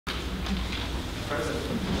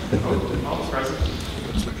Almost present.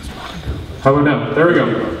 How about now? There we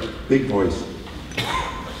go. Big voice.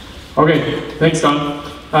 Okay, thanks, Don.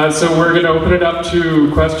 So we're going to open it up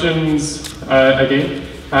to questions again.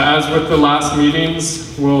 As with the last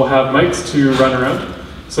meetings, we'll have mics to run around.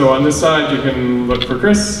 So on this side, you can look for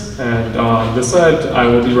Chris, and on this side, I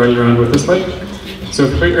will be running around with this mic. So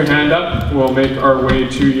if you put your hand up, we'll make our way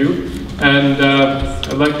to you. And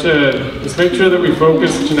I'd like to just make sure that we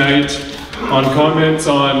focus tonight on comments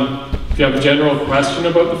on, if you have a general question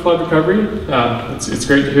about the flood recovery, it's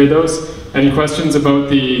great to hear those. Any questions about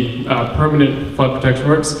the permanent flood protection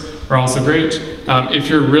works are also great. If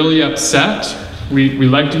you're really upset, we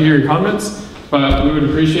like to hear your comments, but we would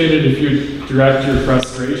appreciate it if you direct your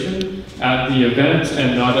frustration at the event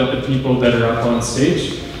and not at the people that are up on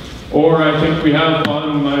stage. Or I think we have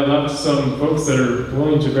on my left some folks that are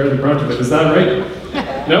willing to bear the brunt of it. Is that right?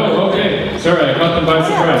 No? Okay. Sorry, I caught them by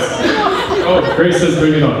surprise. Oh, Grace says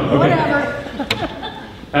bring it on. Okay.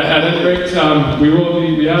 At any rate,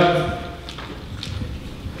 we have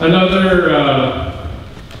another,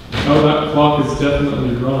 oh, that clock is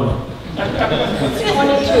definitely wrong. We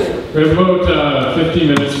have about 15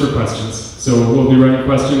 minutes for questions. So we'll be running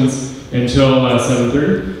questions until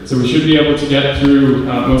 7:30. So we should be able to get through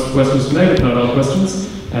most questions tonight, if not all questions.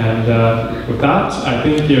 And with that, I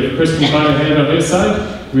think if Chris can find a hand on his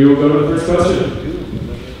side, we will go to the first question.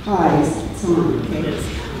 Hi, someone. Okay.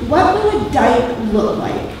 What will a dike look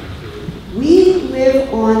like? We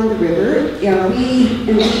live on the river. And we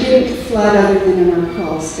didn't flood other than in our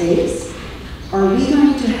crawl space. Are we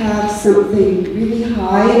going to have something really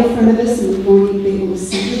high in front of us and we won't even be able to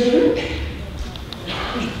see the river?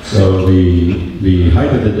 So the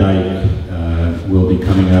height of the dike will be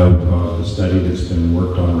coming out of the study that's been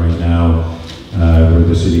worked on right now, where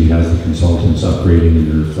the city has the consultants upgrading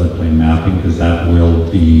their floodplain mapping, because that will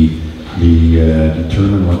be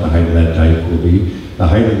determine what the height of that dike will be. The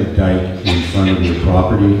height of the dike in front of your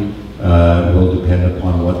property will depend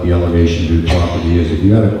upon what the elevation of your property is. If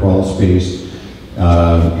you had a crawl space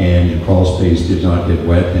and your crawl space did not get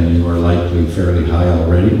wet, then you are likely fairly high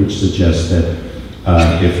already, which suggests that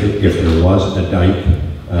if there was a dike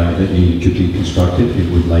that needed to be constructed, it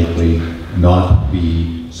would likely not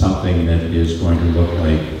be something that is going to look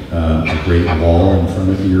like a great wall in front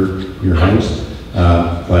of your house.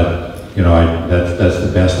 But you know, that's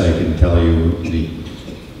the best I can tell you.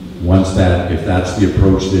 If that's the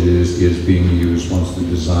approach that is being used, once the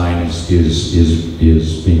design is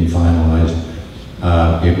being finalized,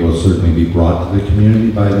 it will certainly be brought to the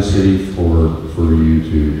community by the city for you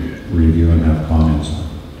to review and have comments on.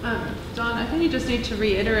 Don, I think you just need to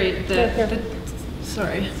reiterate that.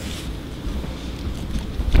 Sorry.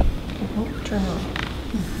 Oh, turn on.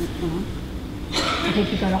 I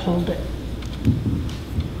think you gotta hold it.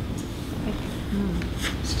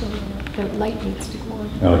 Still, the light needs to go on.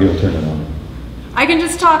 Oh, he'll turn it on. I can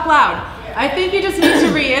just talk loud. I think you just need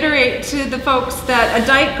to reiterate to the folks that a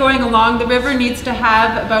dike going along the river needs to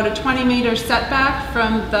have about a 20-meter setback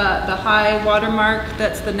from the high water mark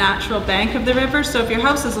that's the natural bank of the river. So if your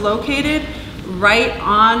house is located right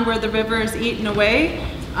on where the river is eaten away,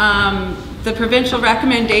 the provincial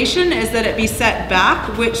recommendation is that it be set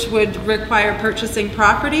back, which would require purchasing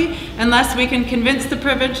property, unless we can convince the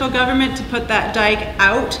provincial government to put that dike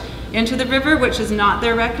out into the river, which is not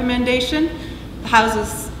their recommendation.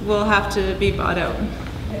 Houses will have to be bought out.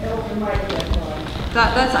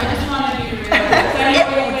 That's, I just wanted you to realize that.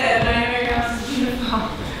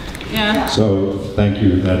 Yeah. So thank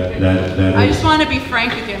you. I just want to be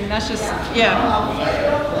frank again. That's just, yeah.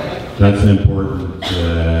 That's an important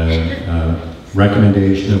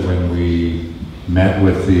recommendation of when we met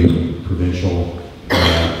with the provincial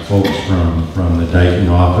folks from the Diking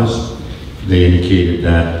office. They indicated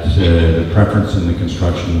that the preference in the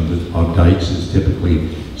construction of dikes is typically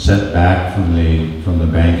set back from the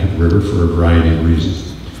bank of the river for a variety of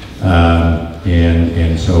reasons,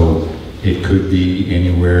 and so it could be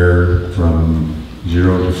anywhere from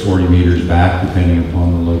 0 to 40 meters back, depending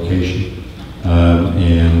upon the location.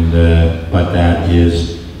 But that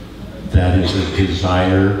is a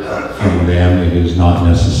desire from them. It is not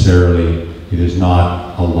necessarily. It is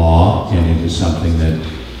not a law, and it is something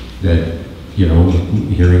that. You know,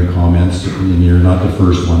 hearing comments, and you're not the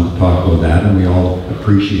first one to talk about that, and we all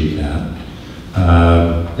appreciate that.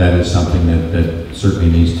 That is something that certainly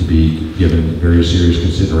needs to be given very serious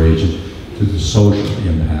consideration to the social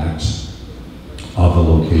impacts of the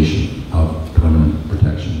location of permanent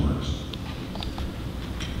protection works.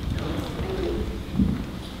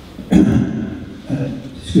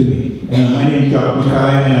 Excuse me. My name is Dr.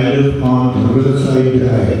 Mackay, and I live on the riverside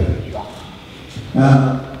drive.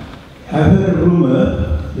 I've heard a rumor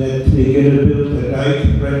that they're going to build a dike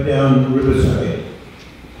right down Riverside,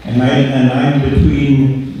 and I'm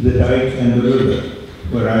between the dike and the river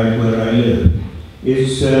where I live.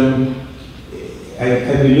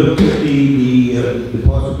 Have you looked at the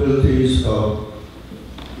possibilities of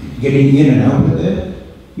getting in and out of there?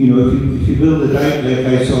 You know, if you build a dike like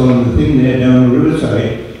I saw on the thing there down the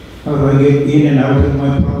Riverside, how do I get in and out of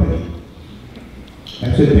my property?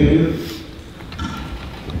 That's it, thank you.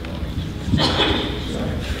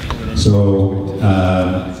 So,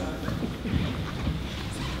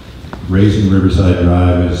 raising Riverside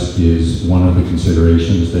Drive is one of the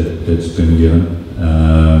considerations that's been given.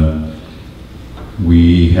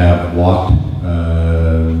 We have walked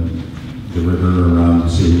the river around the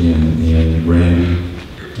city and Granby,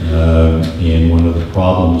 and one of the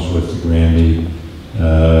problems with the Granby,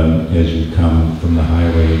 as you come from the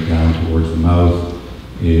highway down towards the mouth,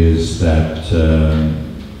 is that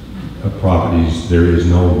properties, there is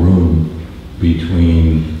no room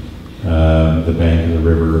between the bank of the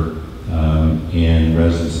river and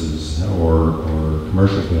residences or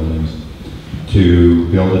commercial buildings to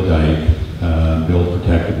build a dike, build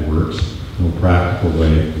protected works, no practical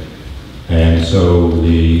way. And so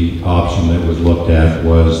the option that was looked at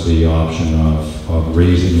was the option of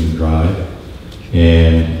raising the drive,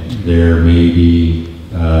 and there may be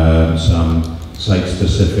some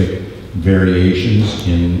site-specific variations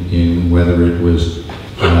in whether it was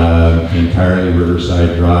entirely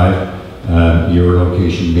Riverside Drive. Your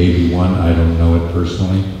location may be one, I don't know it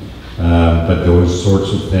personally, but those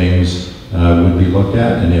sorts of things would be looked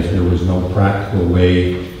at, and if there was no practical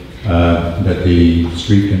way that the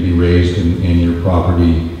street can be raised and your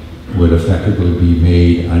property would effectively be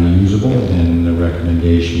made unusable, then the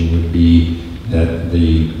recommendation would be that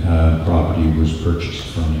the property was purchased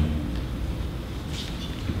from you.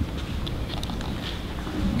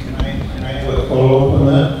 Can I have a follow-up on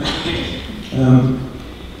that?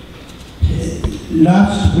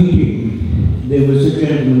 Last meeting, there was a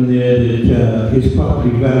gentleman there that his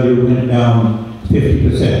property value went down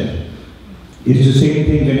 50%. Is the same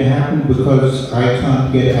thing going to happen because I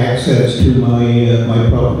can't get access to my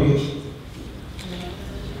property?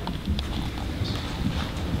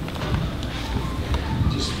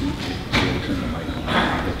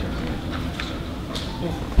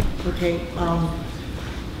 Okay,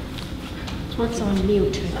 it's on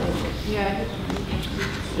mute, I think. Yeah.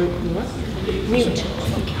 Mute.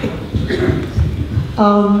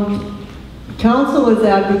 Council is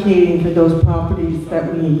advocating for those properties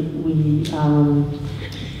that we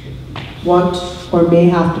want or may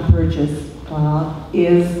have to purchase,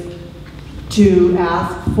 is to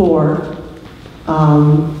ask for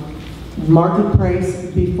market price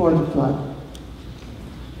before the flood,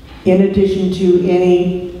 in addition to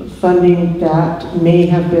any funding that may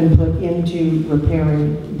have been put into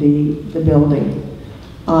repairing the building.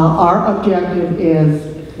 Our objective is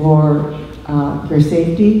for your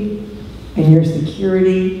safety and your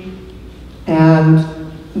security, and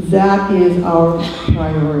that is our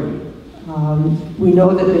priority. We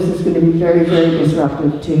know that this is going to be very, very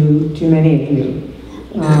disruptive to many of you.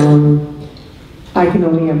 I can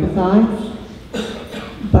only empathize,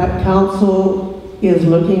 but council is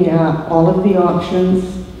looking at all of the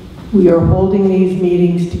options. We are holding these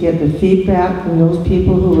meetings to get the feedback from those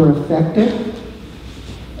people who were affected.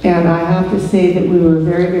 And I have to say that we were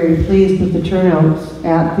very, very pleased with the turnouts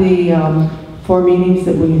at the 4 meetings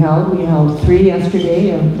that we held. We held 3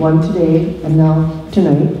 yesterday and 1 today and now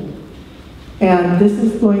tonight. And this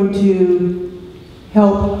is going to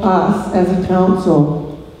help us as a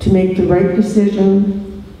council to make the right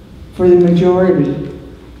decision for the majority.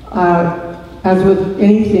 As with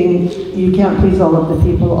anything, you can't please all of the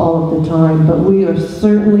people all of the time, but we are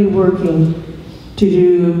certainly working to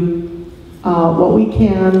do what we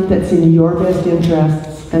can that's in your best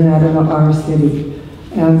interests and that of our city.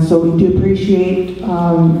 And so we do appreciate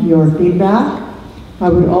your feedback. I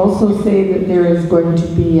would also say that there is going to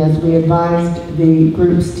be, as we advised the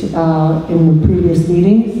groups in the previous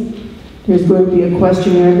meetings, there's going to be a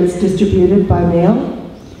questionnaire that's distributed by mail.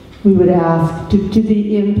 We would ask to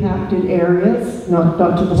the impacted areas, not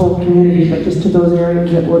to the whole community, but just to those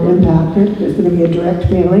areas that were impacted. There's going to be a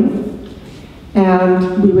direct mailing.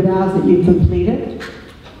 And we would ask that you complete it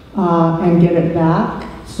and get it back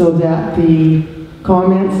so that the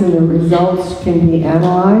comments and the results can be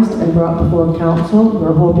analyzed and brought before council.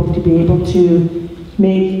 We're hoping to be able to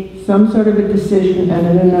make some sort of a decision and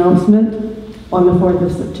an announcement on the 4th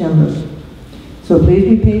of September. So please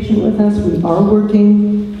be patient with us. We are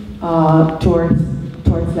working towards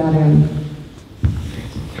that end.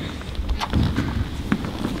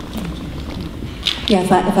 Yeah,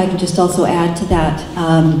 if I can just also add to that,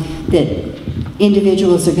 that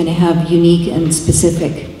individuals are going to have unique and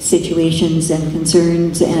specific situations and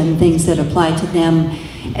concerns and things that apply to them.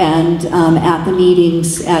 And at the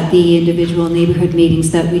meetings, at the individual neighborhood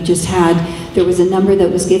meetings that we just had, there was a number that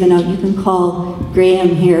was given out. You can call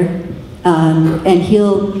Graham here, and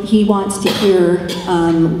he wants to hear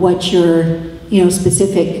what your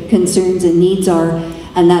specific concerns and needs are.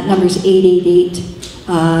 And that number is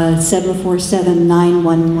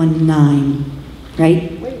 888-747-9119,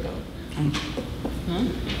 right?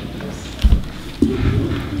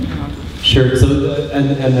 Sure. So,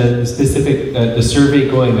 and the specific, the survey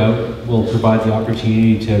going out will provide the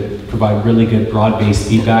opportunity to provide really good broad-based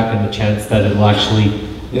feedback and the chance that it will actually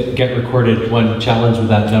get recorded. One challenge with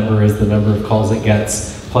that number is the number of calls it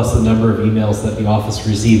gets, plus the number of emails that the office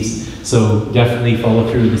receives. So definitely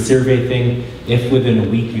follow through the survey thing. If within a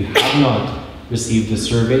week you have not received a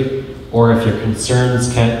survey, or if your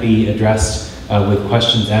concerns can't be addressed with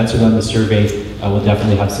questions answered on the survey, we'll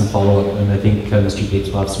definitely have some follow-up, and I think Mr. Gates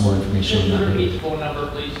will have some more information on that. Repeat the phone number,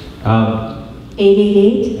 please.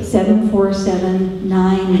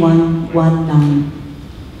 888-747-9119.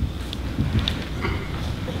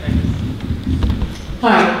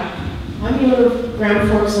 Hi, I'm Eva Grand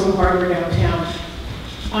Forks on Harbor downtown.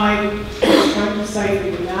 I'm trying to decipher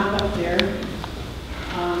the map up there.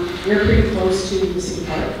 We're pretty close to the city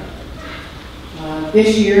park.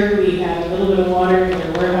 This year we had a little bit of water in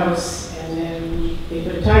our warehouse, and then they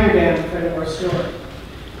put a tiger dam in front of our store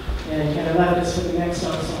and kind of left us for the next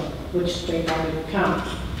onslaught, which they thought didn't come.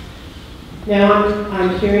 Now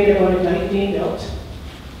I'm hearing about a dike being built.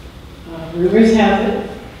 Rumors have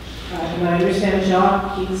it, and I understand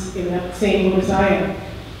Jacques, he's in that same boat as I am.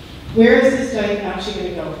 Where is this dike actually going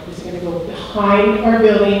to go? Is it going to go behind our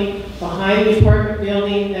building, behind the apartment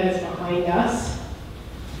building that is behind us?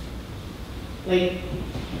 Like,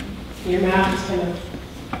 your map is kind of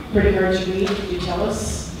pretty hard to read. Could you tell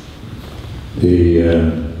us? The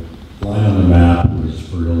line on the map was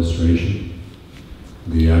for illustration.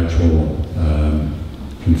 The actual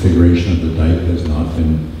configuration of the dike has not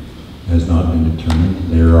been determined.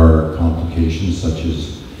 There are complications such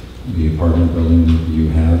as the apartment building that you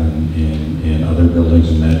have and other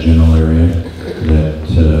buildings in that general area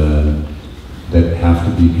that have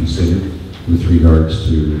to be considered with regards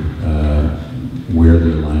to where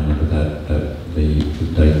the alignment of the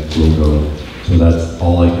dike will go. So that's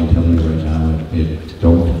all I can tell you right now.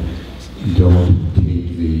 Don't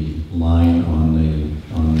take the line on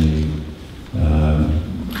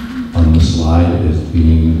the slide as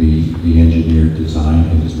being the engineered design.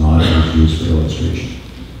 It is not. It is used for illustration.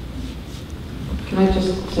 Can I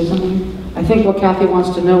just say something? I think what Kathy wants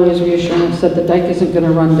to know is reassurance that the dike isn't going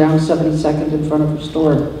to run down 72nd in front of her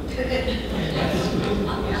store.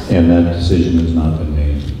 And that decision has not been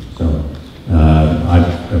made. So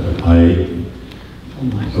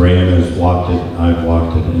Graham has walked it, I've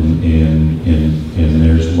walked it, and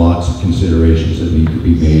there's lots of considerations that need to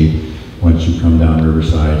be made once you come down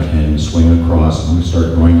Riverside and swing across and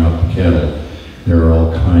start going up the Kettle. There are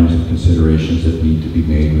all kinds of considerations that need to be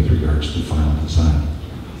made with regards to the final design.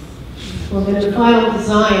 Well, then the final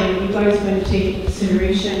design, you guys are going to take into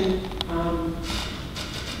consideration,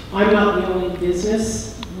 I'm not the only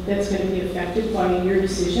business that's going to be affected by your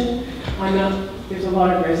decision. There's a lot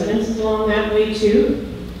of residences along that way too.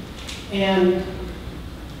 And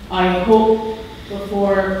I hope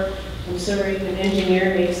before, an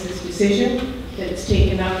engineer makes this decision, that it's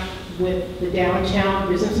taken up with the Downtown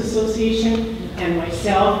Business Association and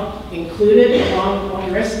myself included, along with all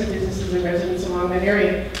the rest of the businesses and residents along that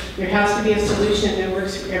area. There has to be a solution that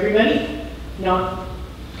works for everybody, not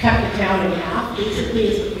cut the town in half, basically,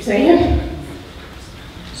 is what you're saying.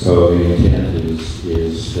 So the intent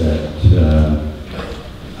is that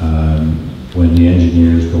when the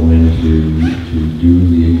engineers go in to do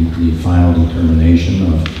the final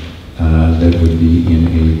determination of that would be in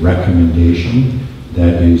a recommendation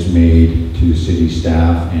that is made to city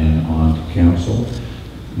staff and on to council,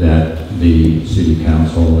 that the city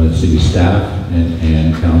council, city staff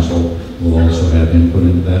and council will also have input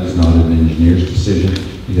into that. It's not an engineer's decision.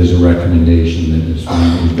 It is a recommendation that is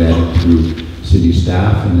finally vetted through city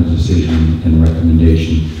staff, and the decision and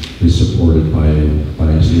recommendation is supported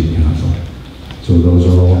by city council. So those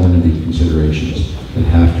are all going to be considerations that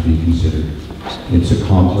have to be considered. It's a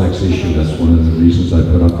complex issue. That's one of the reasons I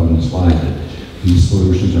put up on the slide that these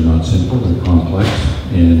solutions are not simple, they're complex,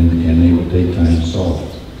 and they will take time to solve.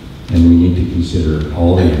 And we need to consider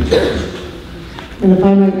all the answers. And if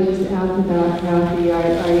I might just add to that, Kathy,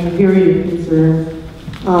 I hear your concern.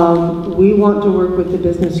 We want to work with the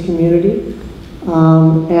business community,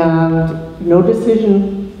 and no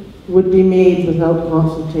decision would be made without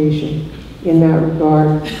consultation in that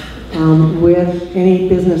regard with any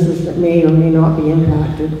businesses that may or may not be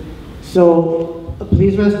impacted. So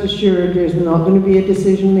please rest assured there's not going to be a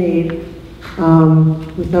decision made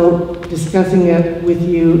without discussing it with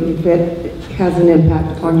you if it has an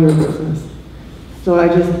impact on your business. So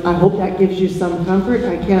I hope that gives you some comfort.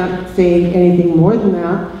 I can't say anything more than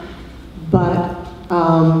that, but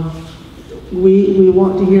we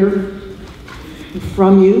want to hear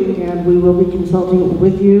from you, and we will be consulting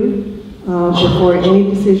with you before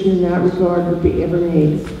any decision in that regard would be ever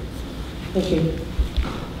made. Thank you.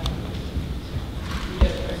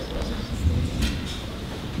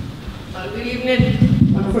 Good evening.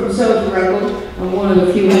 I'm from South Rebel. I'm one of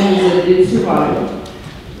the few ones that did survive.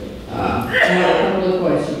 I have a couple of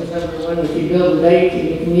questions. Number one, if you build a dike in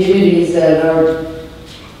the communities that are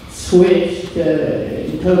switched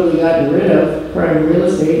and totally gotten rid of prime real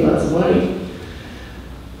estate, lots of money,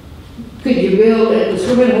 could you build at the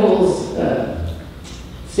swimming holes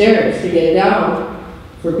stairs to get down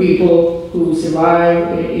for people who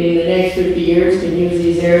survive in the next 50 years can use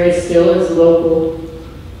these areas still as a local,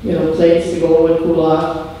 place to go and cool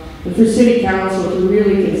off? And for city council to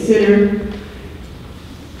really consider,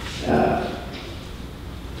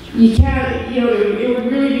 you can't, it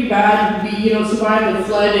would really be bad to be, survive the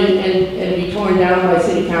flood and be torn down by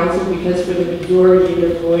city council, because for the majority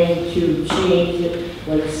they're going to change it,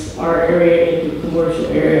 like our area into a commercial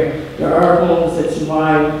area. There are homes that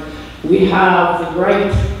survive. We have the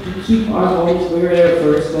right to keep our homes. We were there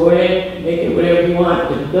first. Go ahead, make it whatever you want,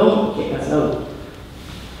 but don't kick us out.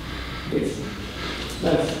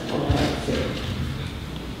 That's all I have to say.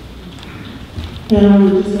 And I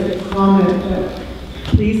would just like to comment that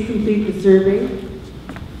please complete the survey.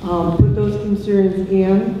 Put those concerns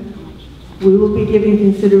in. We will be giving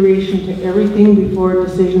consideration to everything before a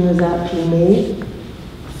decision is actually made.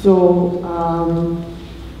 So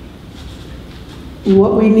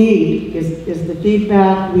what we need is the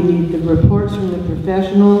feedback. We need the reports from the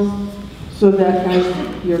professionals so that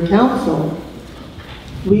as your council,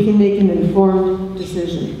 we can make an informed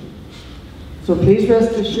decision. So please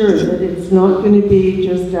rest assured that it's not going to be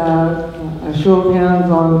just a show of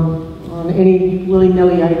hands on any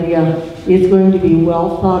willy-nilly idea. It's going to be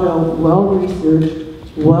well thought out, well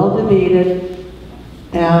researched, well debated,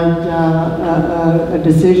 and a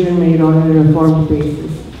decision made on an informed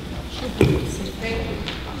basis.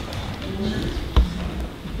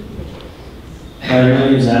 My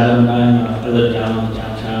name is Adam, and I live down in the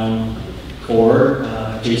downtown core,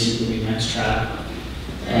 basically next track.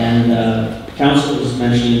 And council was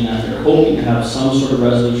mentioning that they're hoping to have some sort of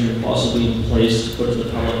resolution possibly in place to put to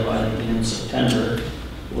the public by the end of September.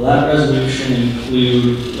 Will that resolution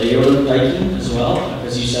include layout of diking as well?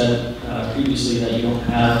 Because you said previously that you don't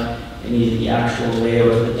have any of the actual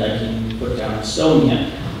layout of the diking put down in stone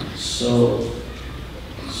yet. So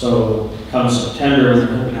come September, when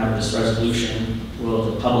we're hoping to have this resolution,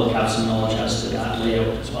 will the public have some knowledge as to that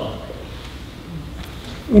layout as well?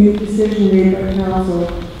 Any decision made by council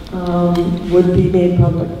would be made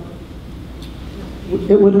public.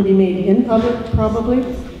 It wouldn't be made in public, probably,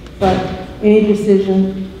 but any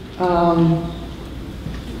decision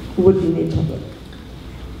would be made public.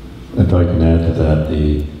 If I can add to that,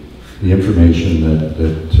 the information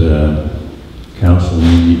that council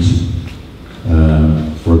needs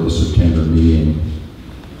for the September meeting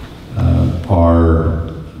are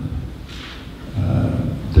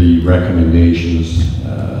the recommendations,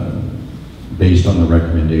 based on the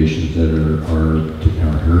recommendations that are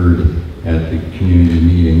heard at the community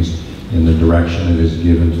meetings, and the direction that is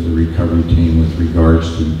given to the recovery team with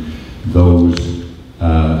regards to those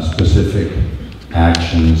specific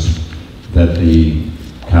actions that the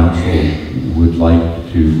council would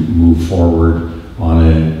like to move forward on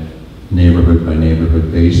a neighborhood by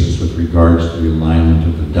neighborhood basis with regards to the alignment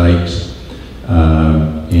of the dikes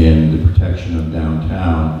and the protection of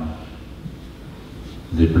downtown.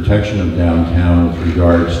 The protection of downtown with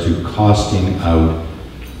regards to costing out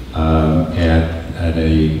at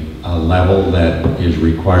a level that is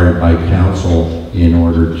required by council in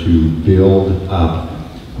order to build up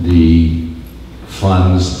the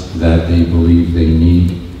funds that they believe they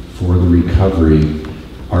need for the recovery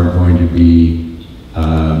are going to be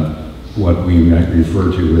what we might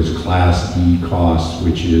refer to as Class E costs,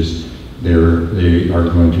 which is they are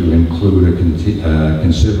going to include a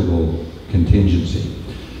considerable contingency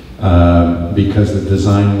because the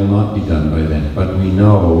design will not be done by then. But we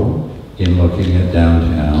know, in looking at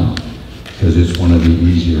downtown, because it's one of the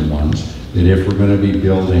easier ones, that if we're going to be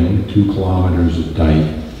building 2 kilometers of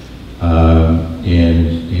dike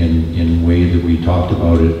in a way that we talked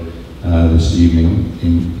about it this evening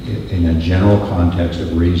in a general context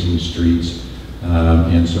of raising streets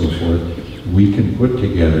and so forth. We can put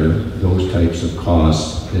together those types of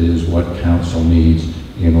costs. That is what council needs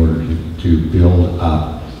in order to build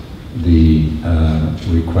up the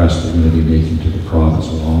request they're going to be making to the province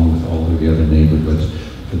along with all of the other neighborhoods.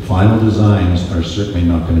 The final designs are certainly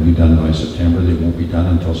not going to be done by September. They won't be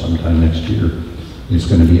done until sometime next year. It's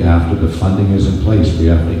going to be after the funding is in place. We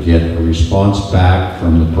have to get a response back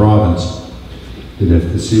from the province that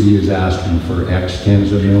if the city is asking for X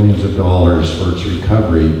tens of millions of dollars for its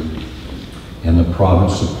recovery and the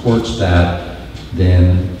province supports that,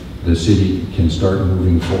 then the city can start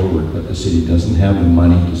moving forward. But the city doesn't have the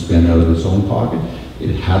money to spend out of its own pocket.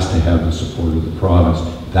 It has to have the support of the province.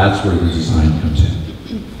 That's where the design comes in.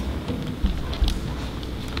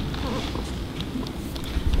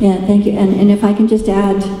 Yeah, thank you. And if I can just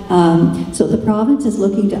add, so the province is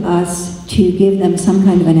looking to us to give them some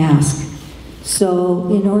kind of an ask. So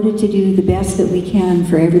in order to do the best that we can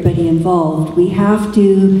for everybody involved, we have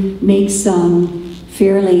to make some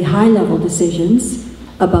fairly high-level decisions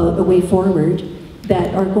about a way forward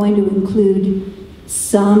that are going to include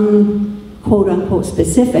some quote-unquote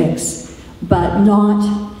specifics, but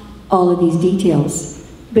not all of these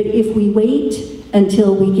details. But if we wait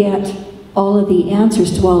until we get all of the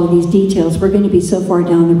answers to all of these details, we're going to be so far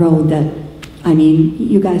down the road that, I mean,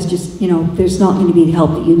 you guys just, you know, there's not going to be the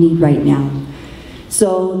help that you need right now.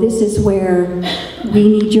 So this is where we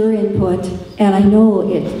need your input, and I know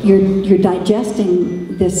you're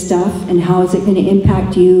digesting this stuff, and how is it going to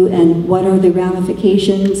impact you, and what are the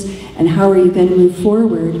ramifications, and how are you going to move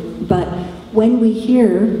forward. But when we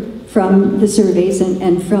hear from the surveys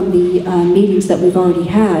and from the meetings that we've already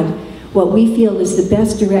had, what we feel is the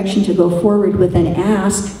best direction to go forward with an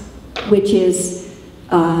ask, which is,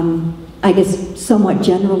 I guess, somewhat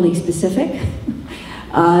generally specific,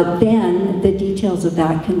 then the details of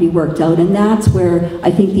that can be worked out. And that's where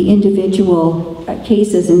I think the individual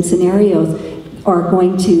cases and scenarios are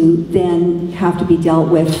going to then have to be dealt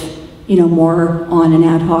with, you know, more on an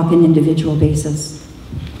ad hoc and individual basis.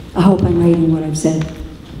 I hope I'm right in what I've said.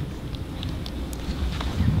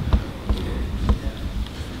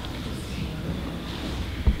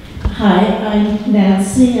 Hi, I'm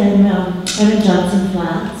Nancy. I'm in Johnson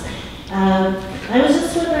Flats. I was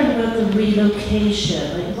just wondering about the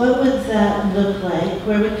relocation. Like, what would that look like?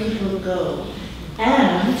 Where would people go?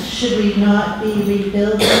 And should we not be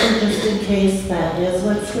rebuilding just in case that is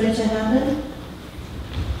what's going to happen?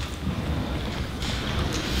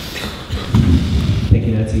 Thank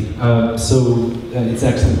you, Nancy. It's an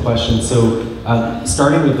excellent question. So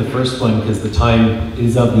starting with the first one, because the time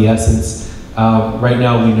is of the essence, right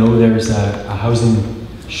now we know there's a housing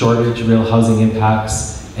shortage, real housing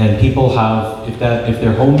impacts, and people have, if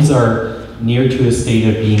their homes are near to a state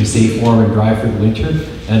of being safe, warm, and dry for the winter,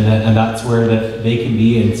 and that's where that they can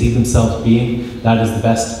be and see themselves being, that is the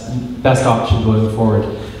best option going forward.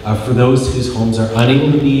 For those whose homes are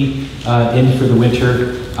unable to be in for the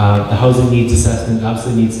winter, the housing needs assessment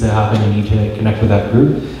absolutely needs to happen. You need to connect with that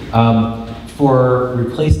group. For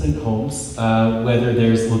replacement homes, whether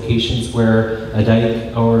there's locations where a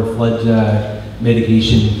dike or flood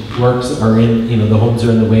mitigation works are in, you know, the homes are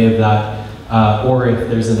in the way of that, or if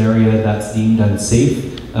there's an area that's deemed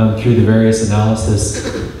unsafe through the various analysis,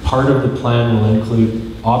 part of the plan will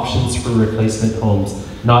include options for replacement homes,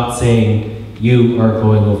 not saying you are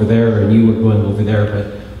going over there and you are going over there,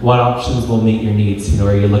 but what options will meet your needs. You know,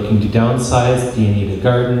 are you looking to downsize? Do you need a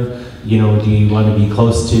garden? You know, do you want to be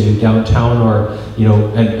close to downtown, or, you know,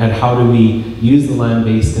 and how do we use the land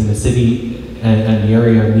based in the city and the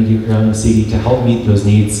area immediately around the city to help meet those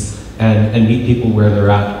needs and meet people where they're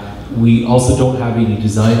at. We also don't have any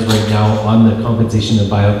designs right now on the compensation and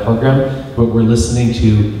buyout program, but we're listening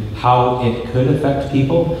to how it could affect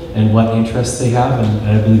people and what interests they have, and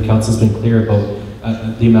I believe Council's been clear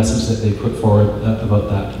about the message that they put forward about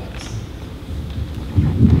that.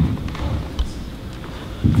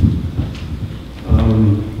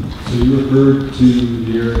 So you referred to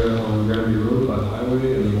the area on Granby Road by the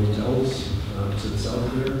highway and the hotels to the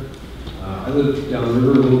south there. I live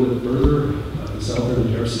downriver a little bit further, south end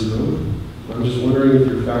of Darcy Road. I'm just wondering if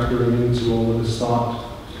you're factoring into all of this thought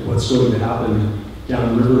what's going to happen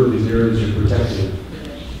downriver of these areas you're protecting.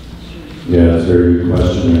 Yeah, it's a very good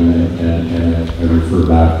question, and I refer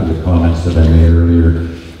back to the comments that I made earlier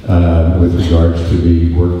with regards to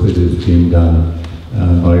the work that is being done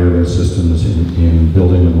by Urban Systems in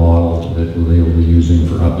building the model that they will be using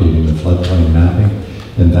for updating the floodplain mapping.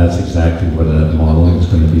 And that's exactly what that modeling is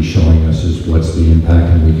going to be showing us, is what's the impact,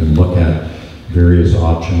 and we can look at various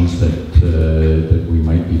options that we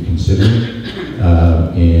might be considering,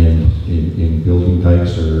 and in building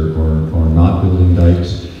dikes or not building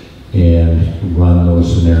dikes, and run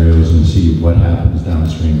those scenarios and see what happens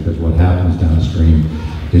downstream, because what happens downstream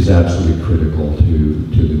is absolutely critical to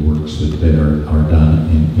the works that are done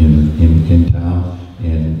in town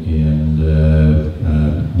and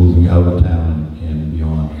moving out of town and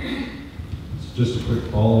beyond. Just a quick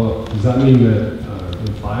follow-up. Does that mean that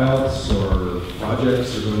buyouts or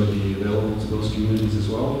projects are going to be available to those communities as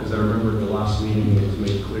well? Because I remember at the last meeting it was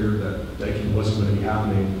made clear that diking wasn't going to be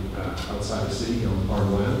happening outside the city on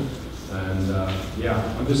farmland. And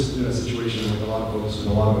yeah, I'm just in a situation with a lot of folks and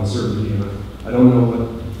a lot of uncertainty, and I don't know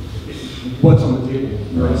what's on the table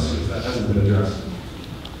for us, because that hasn't been addressed.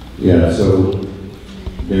 Yeah, so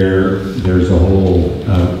there's a whole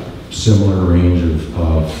similar range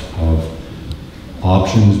of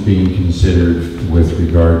options being considered with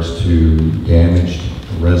regards to damaged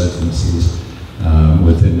residences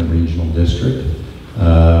within the regional district.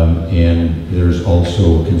 And there's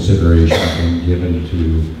also consideration being given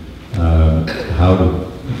to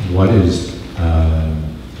what is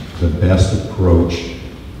the best approach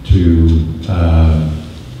to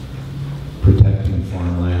protecting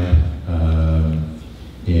farmland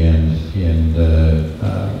and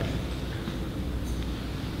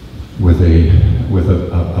with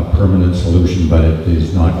a permanent solution, but it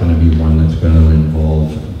is not going to be one that's going to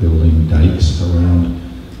involve building dikes around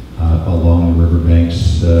along the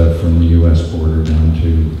riverbanks from the U.S. border down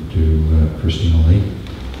to Christina Lake.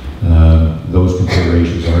 Those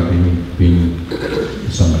considerations are being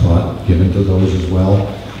some thought given to those as well.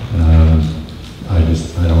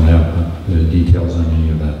 I don't have the details on any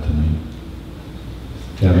of that tonight.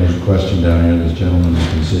 Gavin, there's a question down here. This gentleman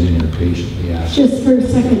has been sitting there patiently asking. Just for a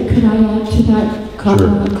second, could I add to that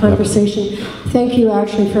conversation? Yep. Thank you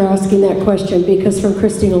actually for asking that question, because from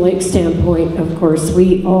Christina Lake's standpoint, of course,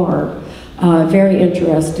 we are very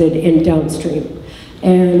interested in downstream.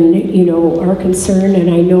 And, you know, our concern, and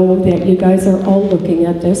I know that you guys are all looking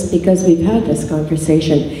at this because we've had this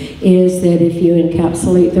conversation, is that if you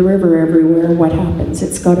encapsulate the river everywhere, what happens?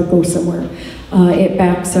 It's got to go somewhere. It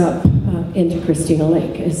backs up into Christina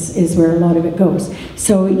Lake is where a lot of it goes.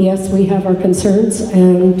 So yes, we have our concerns,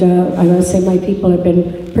 and I gotta say my people have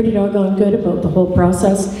been pretty doggone good about the whole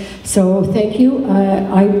process. So thank you.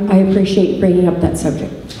 I appreciate bringing up that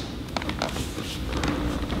subject.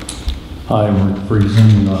 Hi, Mark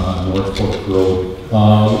Friesen, North Fork Road.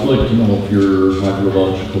 I'd like to know if your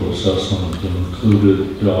hydrological assessment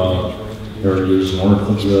included areas north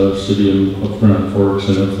of the city of Grand Forks,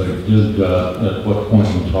 and if they did, at what point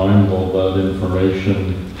in time will that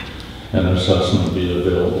information and assessment be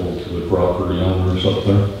available to the property owners up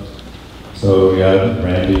there? So yeah,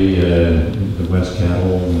 Randy, the West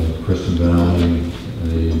Cattle, the Kristen Valley,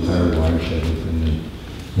 the entire watershed within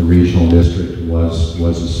the regional district was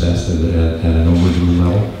assessed at an overview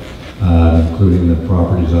level, including the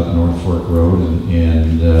properties up North Fork Road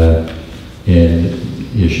and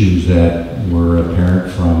issues that were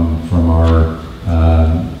apparent from our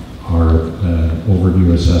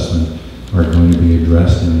overview assessment are going to be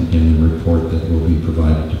addressed in the report that will be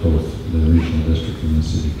provided to both the regional district and the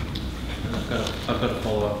city. I've got a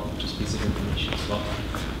follow-up, just piece of information as well.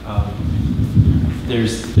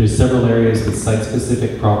 There's several areas with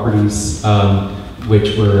site-specific properties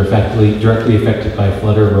which were directly affected by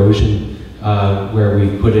flood or erosion, where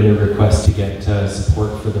we put in a request to get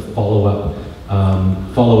support for the follow-up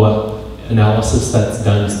analysis that's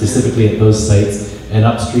done specifically at those sites and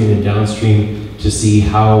upstream and downstream to see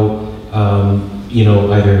how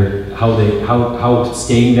either how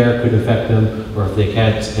staying there could affect them, or if they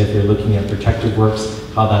can't, if they're looking at protective works,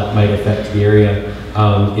 how that might affect the area.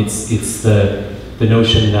 It's the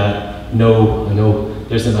notion that I know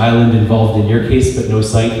there's an island involved in your case, but no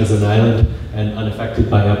site is an island and unaffected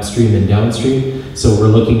by upstream and downstream. So we're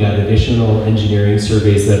looking at additional engineering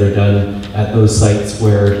surveys that are done at those sites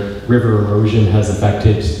where river erosion has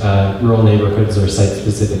affected rural neighborhoods or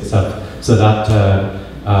site-specific stuff. So that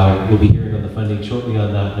we'll be hearing on the funding shortly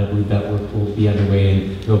on that, and I believe that work will be underway,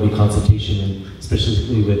 and there will be consultation, and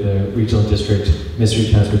specifically with the regional district, Ministry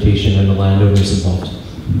of Transportation, and the landowners involved.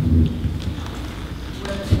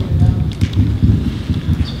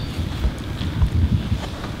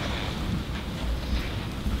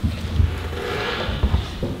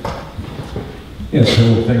 Yes,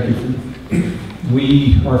 so thank you.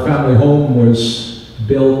 Our family home was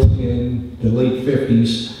built in the late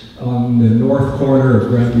 50s on the north corner of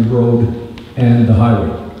Granby Road and the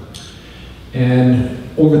highway. And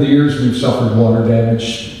over the years, we've suffered water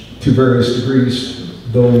damage to various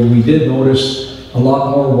degrees, though we did notice a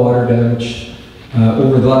lot more water damage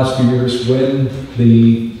over the last few years when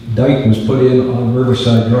the dike was put in on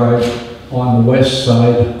Riverside Drive on the west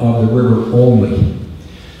side of the river only.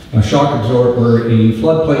 A shock absorber, a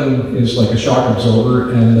floodplain is like a shock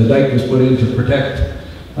absorber, and the dike was put in to protect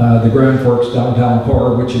the Grand Forks downtown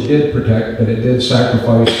core, which it did protect, but it did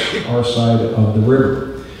sacrifice our side of the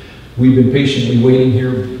river. We've been patiently waiting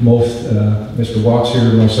here. Both Mr. Watts here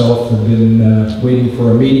and myself have been waiting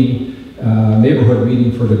for a meeting, neighborhood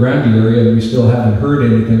meeting for the Granby area, and we still haven't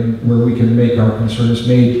heard anything where we can make our concerns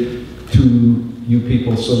made to you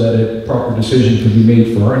people so that a proper decision can be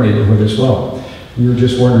made for our neighborhood as well. We were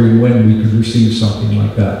just wondering when we could receive something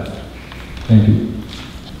like that. Thank you.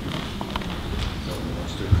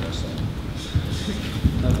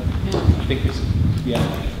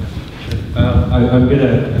 I'm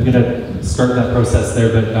gonna start that process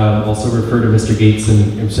there, but also refer to Mr. Gates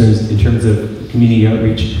in terms of community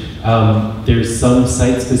outreach. There's some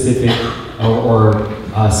site-specific or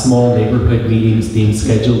small neighborhood meetings being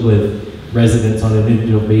scheduled with residents on an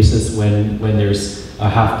individual basis when there's a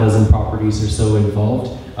half dozen properties or so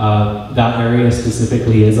involved. That area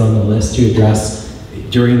specifically is on the list to address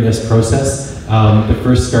during this process. The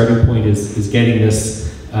first starting point is getting this,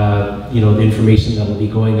 the information that will be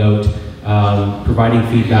going out, providing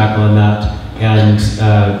feedback on that, and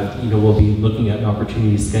we'll be looking at an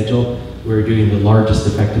opportunity schedule. We're doing the largest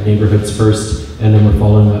affected neighborhoods first, and then we're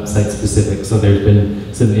following up site-specific. So there's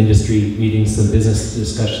been some industry meetings, some business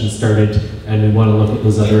discussions started, and we want to look at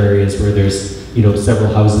those other areas where there's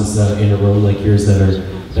several houses in a row like yours that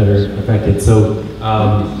are affected. So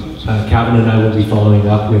Kevin and I will be following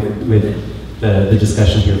up with the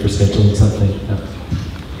discussion here for scheduling something.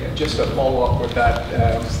 Yeah, just a follow-up with that.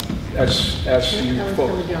 As you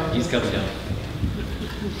folks, he's coming down.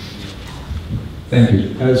 Thank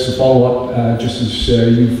you. As a follow-up, just as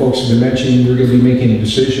you folks have been mentioning, you're going to be making a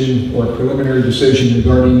decision or a preliminary decision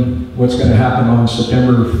regarding what's going to happen on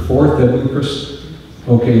September 4th, I believe, Chris?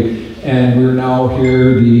 Okay, and we're now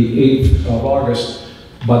here the 8th of August.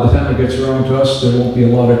 By the time it gets around to us, there won't be a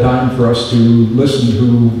lot of time for us to listen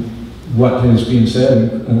to what is being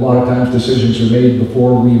said, and a lot of times decisions are made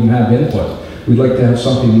before we even have input. We'd like to have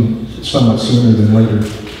something somewhat sooner than later.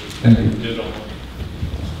 Thank you.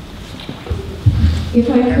 If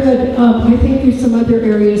I could, I think there's some other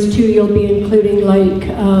areas too you'll be including, like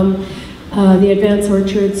the Advanced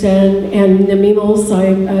Orchards and the Mimos.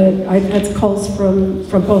 I've had calls from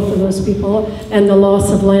both of those people, and the loss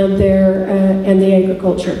of land there and the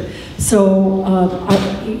agriculture. So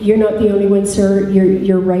you're not the only one, sir.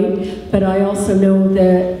 You're right, but I also know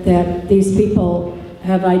that these people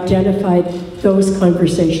have identified those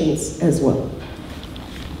conversations as well.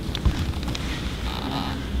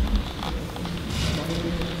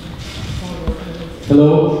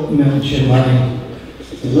 Hello, Madam Chairman.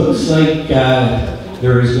 It looks like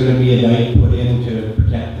there is going to be a dike put in to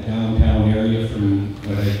protect the downtown area from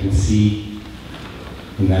what I can see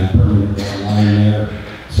in that permanent line there.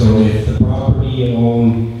 So if the property you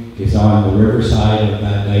own is on the riverside of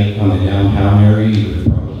that dike on the downtown area, you would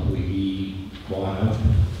probably be bought out.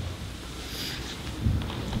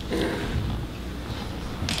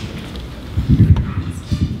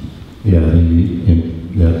 Yeah,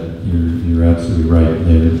 you're absolutely right.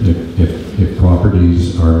 If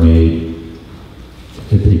properties are made,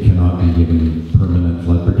 if they cannot be given permanent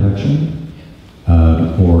flood protection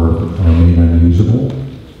or are made unusable,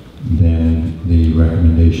 then the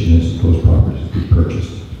recommendation is that those properties be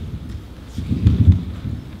purchased.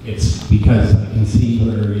 It's because I can see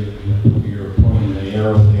where you're pointing the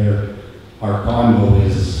arrow there. Our condo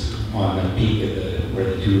is on the peak of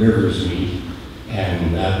where the two rivers meet,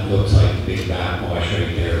 and that looks like a big backwash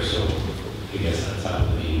right there, so I guess that's how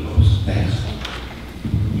the name goes. Thanks.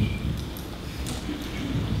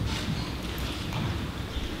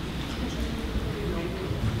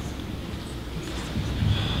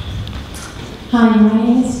 Hi, my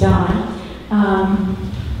name is Donna.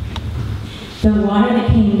 The water that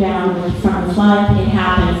came down from the flood, it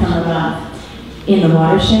happened from above in the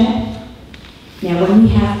watershed. Now, when we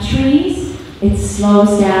have trees, it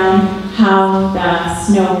slows down how the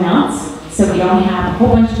snow melts, so we don't have a whole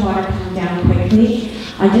bunch of water coming down quickly.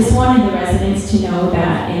 I just wanted the residents to know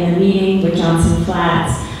that in a meeting with Johnson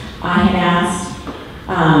Flats, I had asked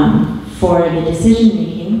for the decision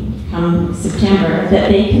making come September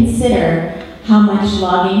that they consider how much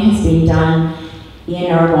logging has been done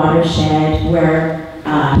in our watershed where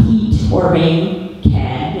heat or rain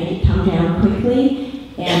can make it come down quickly.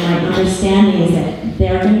 And my understanding is that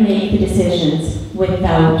they're going to make the decisions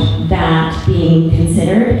without that being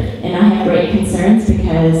considered. And I have great concerns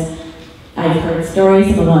because I've heard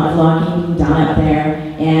stories of a lot of logging being done up there,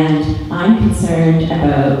 and I'm concerned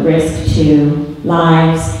about risk to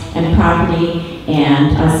lives and property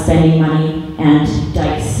and us spending money and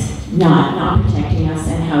dikes not protecting us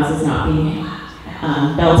and houses not being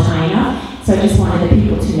built high enough. So I just wanted the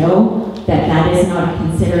people to know that that is not a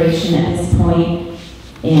consideration at this point,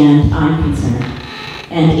 and I'm concerned.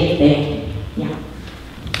 And if they, yeah.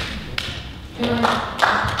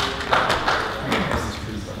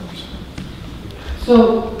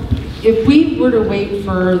 So, if we were to wait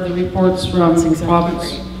for the reports from the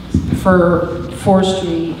province for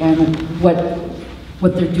forestry and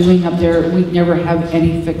what they're doing up there, we'd never have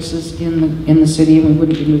any fixes in the city, and we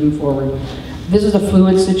wouldn't be moving forward. This is a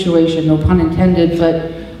fluid situation, no pun intended,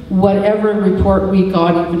 but whatever report we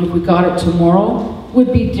got, even if we got it tomorrow,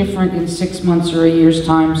 would be different in 6 months or a year's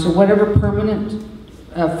time. So whatever permanent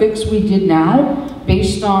fix we did now,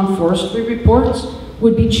 based on forestry reports,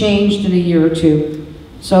 would be changed in a year or two.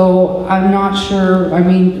 So I'm not sure. I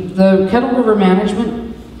mean, the Kettle River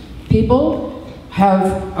management people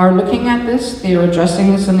are looking at this, they are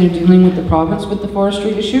addressing this, and they're dealing with the province with the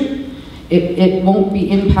forestry issue. It won't be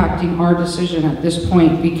impacting our decision at this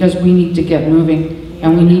point, because we need to get moving,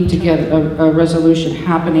 and we need to get a resolution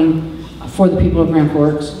happening for the people of Grand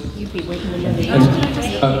Forks.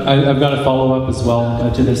 I've got a follow-up as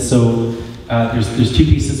well to this. So there's two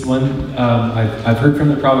pieces. One, I've heard from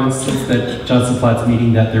the province since that Johnson Flats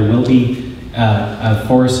meeting that there will be a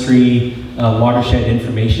forestry watershed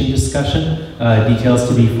information discussion. Details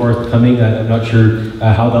to be forthcoming. I'm not sure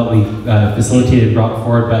how that'll be facilitated, brought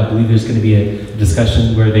forward, but I believe there's going to be a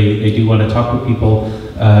discussion where they do want to talk with people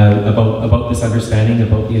about this understanding,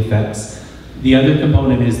 about the effects. The other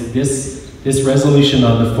component is this resolution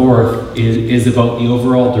on the 4th is about the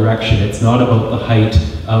overall direction. It's not about the height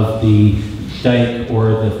of the dike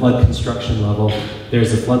or the flood construction level.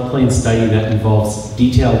 There's a floodplain study that involves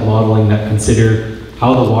detailed modeling that consider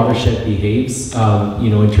how the watershed behaves,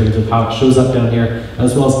 in terms of how it shows up down here,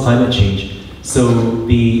 as well as climate change. So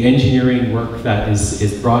the engineering work that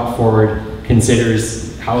is brought forward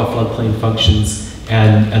considers how a floodplain functions,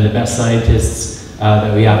 and the best scientists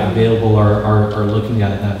that we have available are looking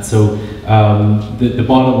at that. So the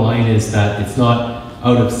bottom line is that it's not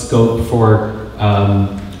out of scope for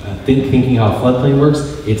thinking how a floodplain works.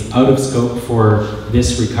 It's out of scope for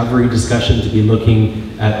this recovery discussion to be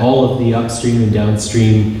looking at all of the upstream and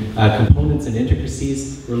downstream components and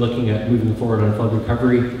intricacies. We're looking at moving forward on flood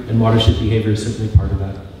recovery, and watershed behavior is certainly part of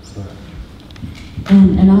that. So.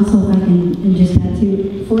 And also, if I can just add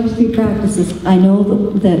to forestry practices, I know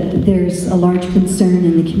that there's a large concern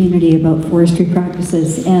in the community about forestry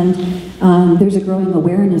practices, and there's a growing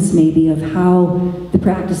awareness maybe of how the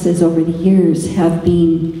practices over the years have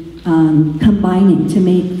been combining to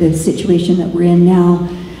make the situation that we're in now.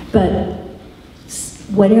 But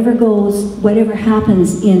whatever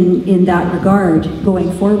happens in that regard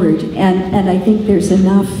going forward, and I think there's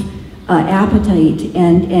enough appetite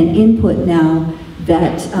and input now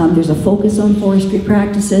that there's a focus on forestry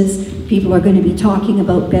practices. People are going to be talking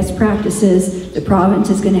about best practices. The province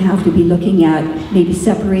is going to have to be looking at maybe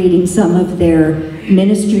separating some of their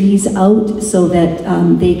ministries out so that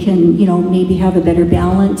they can, maybe have a better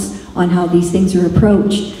balance on how these things are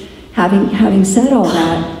approached. Having said all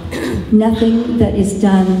that, nothing that is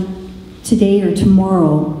done today or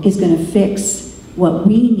tomorrow is going to fix what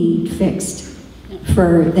we need fixed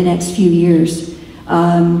for the next few years.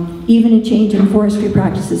 Even a change in forestry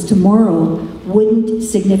practices tomorrow wouldn't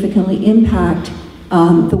significantly impact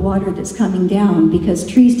the water that's coming down, because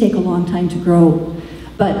trees take a long time to grow.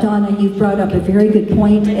 But Donna, you've brought up a very good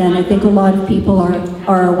point, and I think a lot of people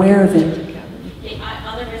are aware of it.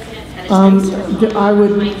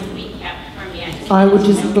 I would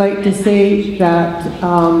just like to say that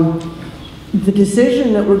the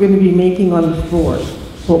decision that we're going to be making on the 4th,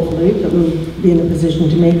 hopefully, that we'll be in a position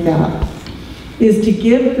to make that, is to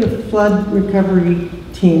give the flood recovery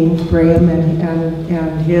team, Graham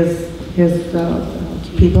and his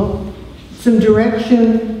people, some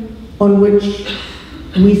direction on which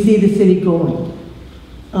we see the city going.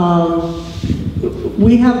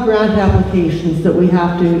 We have grant applications that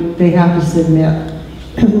they have to submit,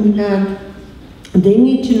 and they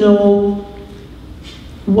need to know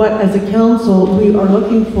what, as a council, we are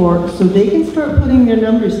looking for, so they can start putting their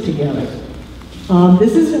numbers together.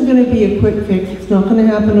 This isn't going to be a quick fix. It's not going to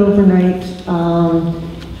happen overnight.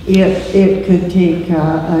 It could take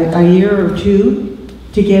a year or two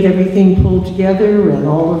to get everything pulled together and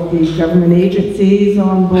all of the government agencies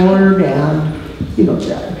on board, and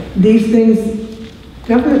these things,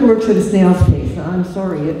 government works at a snail's pace. I'm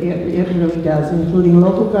sorry, it really does, including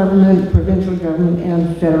local government, provincial government,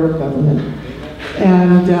 and federal government.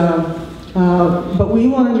 And but we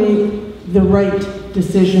want to make the right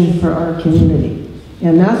decision for our community.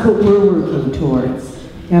 And that's what we're working towards.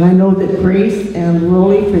 And I know that Grace and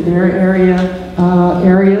Rolly for their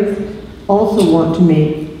areas also want to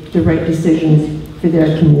make the right decisions for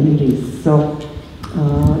their communities. So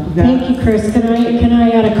thank you, Chris. Can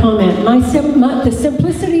I add a comment? The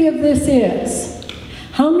simplicity of this is,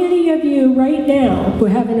 how many of you right now who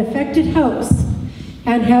have an affected house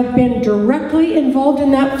and have been directly involved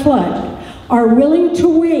in that flood are willing to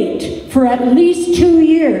wait for at least 2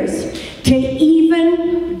 years to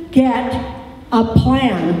even get a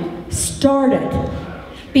plan started?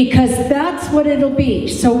 Because that's what it'll be.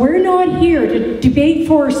 So we're not here to debate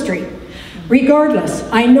forestry. Regardless,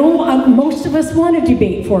 I know most of us want to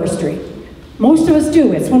debate forestry. Most of us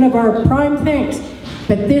do. It's one of our prime things.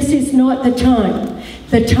 But this is not the time.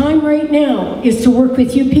 The time right now is to work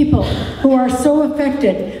with you people who are so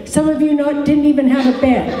affected. Some of you didn't even have a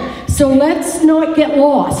bed. So let's not get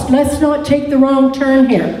lost. Let's not take the wrong turn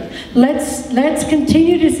here. Let's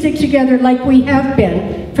continue to stick together like we have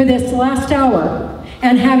been for this last hour,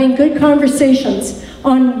 and having good conversations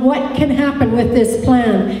on what can happen with this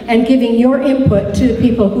plan and giving your input to the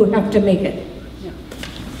people who have to make it.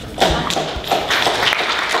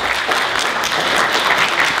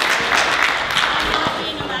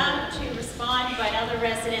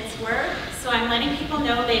 I'm letting people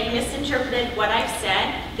know they've misinterpreted what I've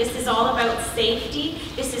said. This is all about safety.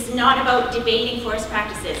 This is not about debating forest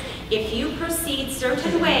practices. If you proceed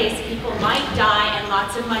certain ways, people might die and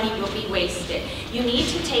lots of money will be wasted. You need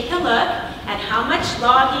to take a look at how much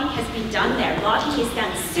logging has been done there. Logging is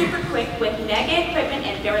done super quick with mega equipment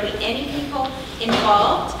and barely any people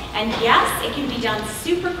involved. And yes, it can be done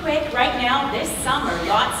super quick right now this summer.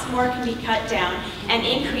 Lots more can be cut down and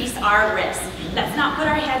increase our risk. Let's not put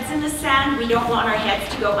our heads in the sand. We don't want our heads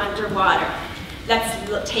to go underwater.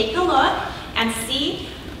 Let's take a look and see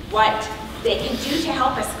what they can do to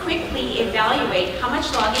help us quickly evaluate how much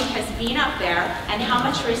logging has been up there and how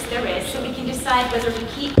much risk there is, so we can decide whether we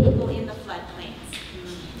keep people in the floodplains.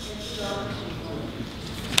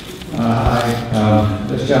 Hi,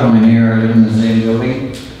 this gentleman here, I live in the same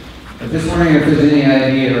building. I'm just wondering if there's any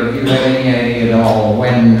idea, or if you have any idea at all,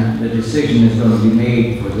 when the decision is going to be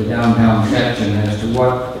made for the downtown section as to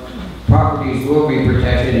what properties will be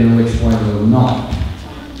protected and which ones will not.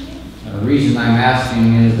 The reason I'm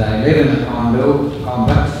asking is that I live in a condo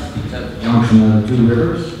complex at the junction of the two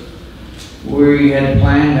rivers. We had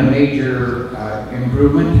planned a major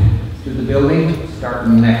improvement to the building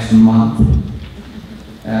starting next month.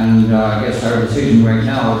 And I guess our decision right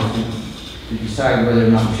now is to decide whether or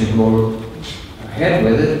not we should go ahead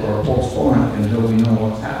with it or postpone it until we know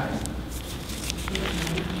what's happening.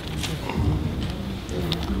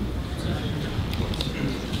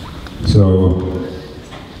 So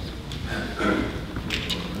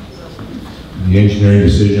the engineering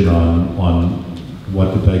decision on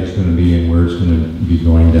what the dike's going to be and where it's going to be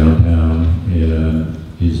going downtown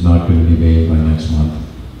is not going to be made by next month.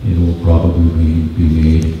 It will probably be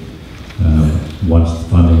made once the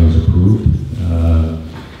funding is approved.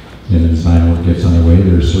 And as time gets underway,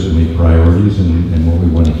 there's certainly priorities, and what we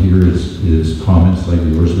want to hear is comments like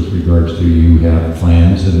yours with regards to you have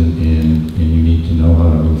plans and you need to know how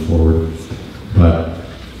to move forward. But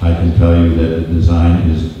I can tell you that the design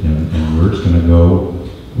is, and where it's going to go,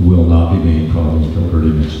 will not be made probably until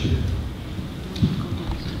early next year.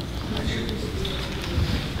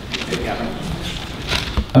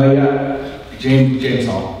 James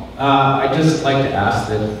Hall. I'd just like to ask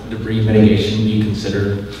that debris mitigation be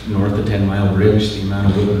considered north of 10 Mile Bridge. The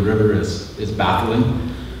amount of wood in the river is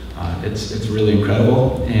baffling. It's really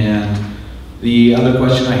incredible. And the other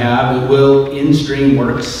question I have, will in-stream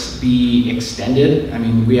works be extended? I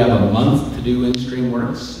mean, we have a month to do in-stream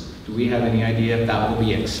works. Do we have any idea if that will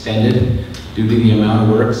be extended due to the amount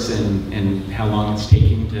of works and how long it's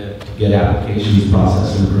taking to get applications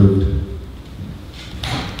process improved?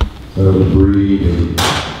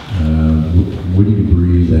 Woody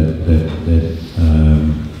debris that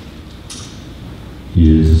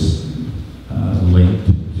is linked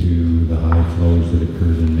to the high flows that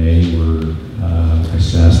occurred in May were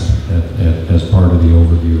assessed as part of the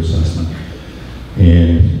overview assessment.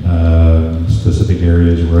 And specific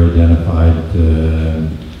areas were identified.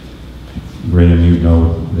 Graham, you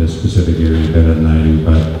know the specific areas better than I do,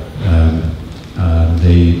 but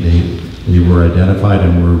they were identified,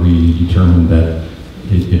 and where we determined that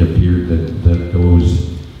it appeared that those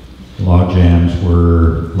log jams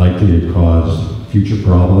were likely to cause future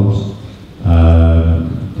problems.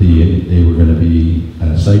 They were going to be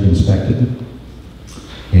site inspected,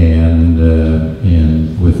 and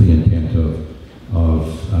with the intent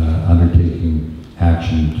undertaking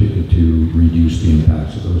action to reduce the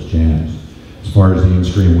impacts of those jams. As far as the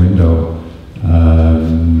in-stream window,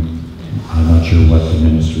 I'm not sure what the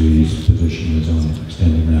ministry's position is on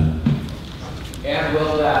extending that. And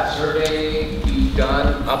will that survey be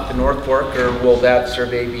done up to North Fork, or will that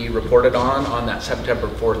survey be reported on that September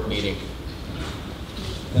 4th meeting?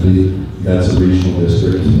 That's a regional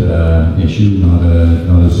district issue, not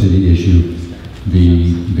a city issue.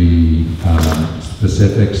 The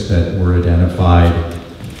specifics that were identified,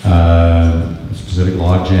 specific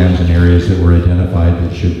log jams and areas that were identified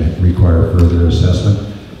that should require further assessment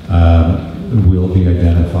will be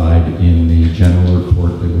identified in the general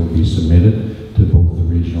report that will be submitted to both the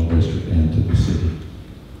regional district and to the city.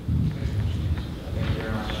 Thank you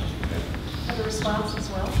very much. Have a response as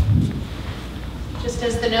well. Just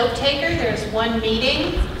as the note taker, there's one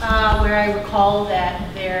meeting where I recall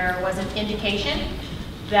that there was an indication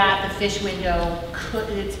that the fish window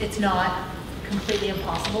it's not completely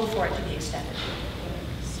impossible for it to be extended.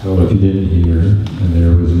 So if you didn't hear, and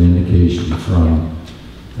there was an indication from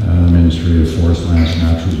Ministry of Forest, Lands,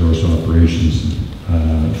 Natural Resource Operations,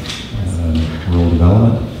 Rural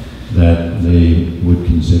Development, that they would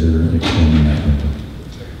consider extending that window.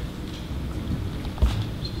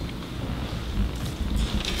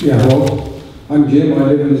 Yeah, well, I'm Jim. I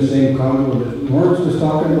live in the same condo that Lawrence was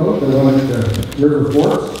talking about, the one at the River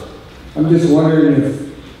Forks. I'm just wondering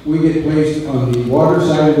if we get placed on the water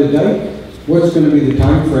side of the dike, what's going to be the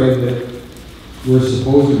time frame that we're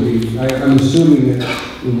supposedly, I'm assuming that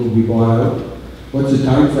it will be bought out. What's the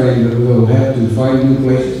time frame that we'll have to find new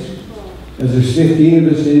places? As there's 15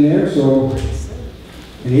 of us in there, so,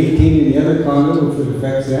 and 18 in the other condo if it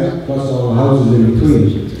affects them, plus all the houses in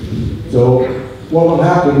between. So, what will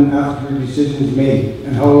happen after the decision is made,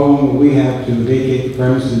 and how long will we have to vacate the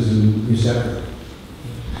premises and reset?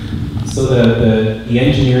 So the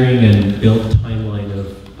engineering and build timeline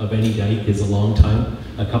of any dike is a long time,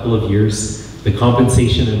 a couple of years. The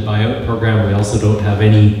compensation and buyout program, we also don't have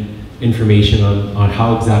any information on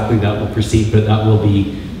how exactly that will proceed, but that will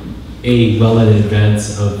be well in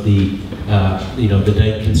advance of the the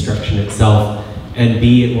dike construction itself, and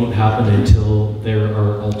B, it won't happen until there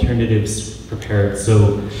are alternatives prepared.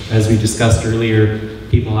 So as we discussed earlier,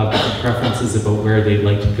 people have different preferences about where they'd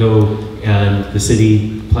like to go, and the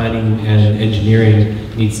city planning and engineering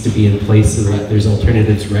needs to be in place so that there's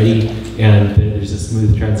alternatives ready and there's a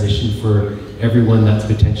smooth transition for everyone that's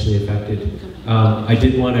potentially affected. I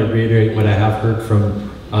did want to reiterate what I have heard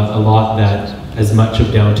from a lot, that as much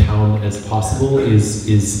of downtown as possible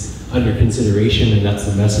is under consideration, and that's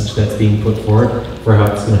the message that's being put forward for how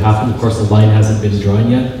it's going to happen. Of course, the line hasn't been drawn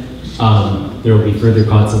yet. There will be further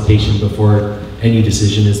consultation before any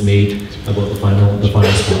decision is made about the final spot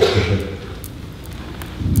for sure.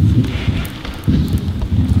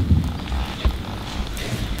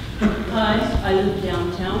 Hi, I live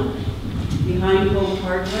downtown, behind Home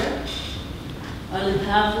Hardware. I live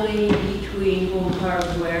halfway between Home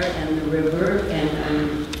Hardware and the river, and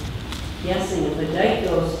I'm guessing if a dike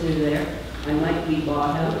goes through there, I might be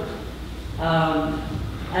bought out.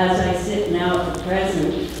 As I sit now at the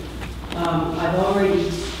present, I've already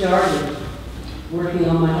started working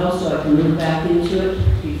on my house so I can move back into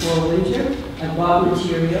it before winter. I bought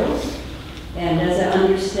materials, and as I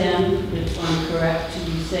understand, if I'm correct,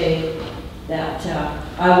 you say that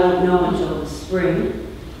I won't know until the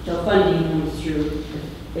spring, till funding comes through,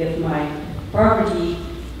 if my property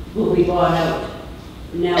will be bought out.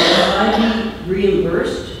 Now, will I be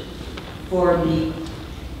reimbursed for the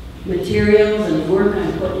materials and work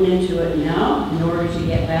I'm putting into it now in order to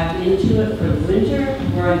get back into it for the winter,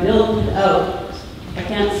 where I built it out? I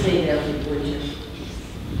can't stay there for the winter.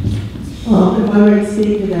 Well, if I might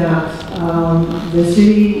speak to that, the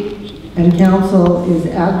city and council is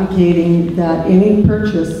advocating that any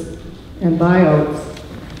purchase and buyouts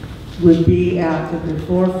would be at the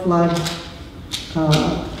before flood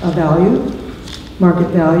market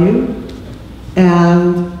value,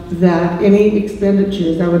 and that any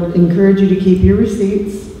expenditures, I would encourage you to keep your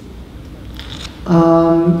receipts,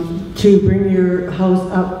 to bring your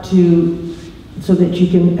house up to, so that you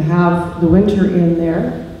can have the winter in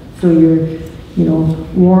there, so you're,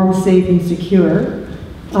 warm, safe, and secure.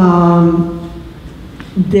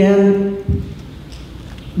 Then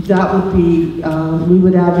that would be, we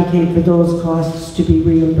would advocate for those costs to be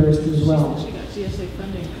reimbursed as well.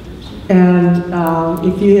 And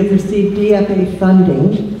if you have received DFA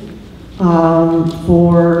funding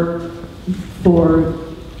for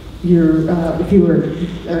your, if you were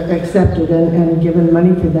accepted and given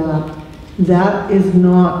money for that, that is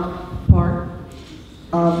not part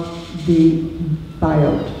of the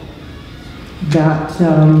buyout. that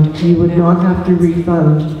you would not have to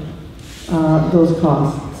refund those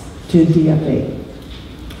costs to DFA.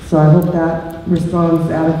 So I hope that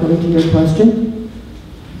responds adequately to your question.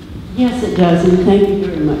 Yes, it does, and thank you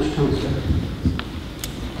very much, Councillor.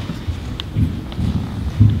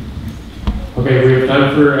 Okay, we have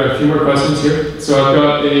time for a few more questions here. So I've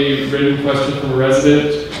got a written question from a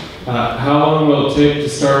resident. How long will it take to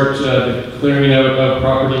start the clearing out of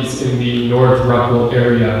properties in the North Ruckle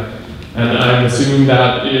area? And I'm assuming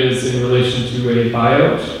that is in relation to a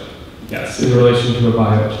buyout? Yes, in relation to a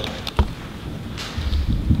buyout.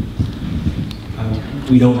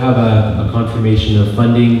 We don't have a confirmation of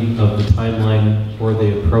funding, of the timeline, or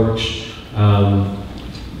the approach.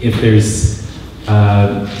 If there's,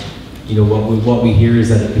 what we hear is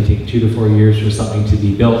that it can take 2 to 4 years for something to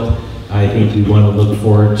be built. I think we want to look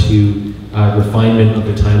forward to refinement of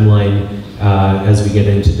the timeline as we get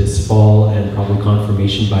into this fall, and probably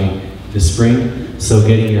confirmation by the spring. So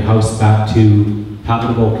getting your house back to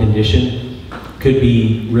habitable condition could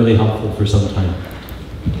be really helpful for some time.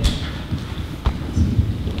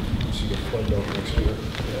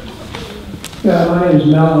 Yeah, my name is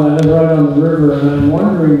Mel, and I live right on the river, and I'm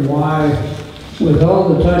wondering why, with all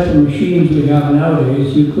the type of machines we have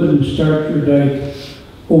nowadays, you couldn't start your dike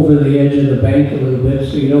over the edge of the bank a little bit,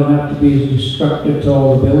 so you don't have to be as destructive to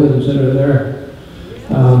all the buildings that are there.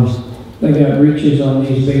 They got reaches on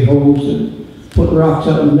these big holes and put rocks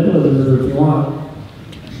out in the middle of the river if you want.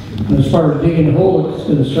 And as far as digging a hole is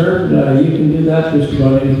concerned, you can do that just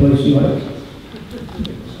about any place you like.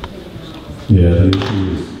 Yeah, the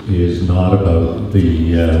issue is not about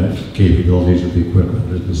the capabilities of the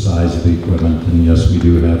equipment or the size of the equipment, and yes, we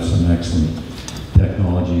do have some excellent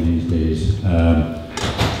technology these days.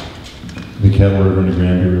 The Kettle River and the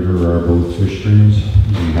Granby River are both fish streams.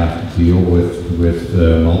 We have to deal with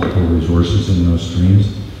multiple resources in those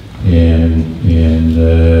streams, and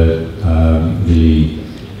the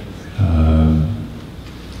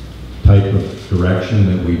type of direction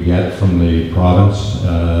that we get from the province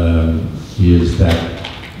is that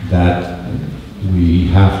we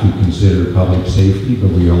have to consider public safety, but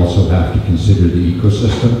we also have to consider the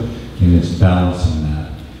ecosystem, and it's balancing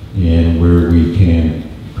that, and where we can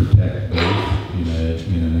protect both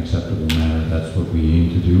in an acceptable manner. That's what we aim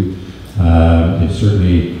to do. It's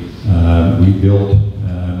certainly, we built,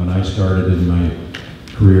 when I started in my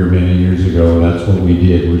career many years ago, that's what we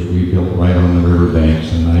did, was we built right on the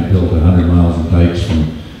riverbanks, and I built 100 miles of dikes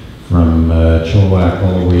from Chilliwack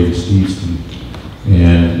all the way to Steveston.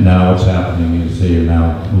 And now what's happening is they are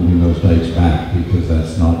now moving those dikes back, because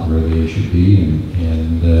that's not where they should be.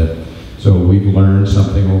 And so we've learned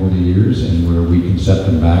something over the years, and where we can set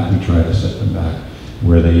them back, we try to set them back.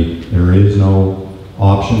 Where there is no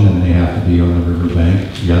option and they have to be on the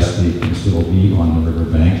riverbank, yes, they can still be on the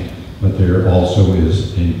riverbank, but there also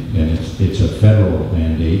is, and it's a federal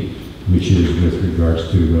mandate, which is with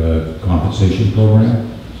regards to a compensation program,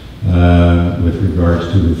 with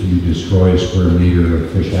regards to if you destroy a square meter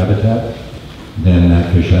of fish habitat, then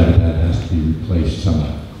that fish habitat has to be replaced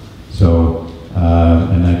somewhere. So,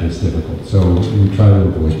 and that gets difficult. So we try to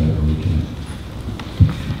avoid that where we can.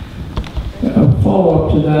 A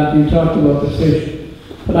follow-up to that, you talked about the fish,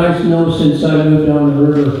 but I know since I moved down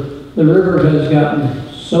the river has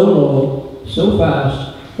gotten so low, so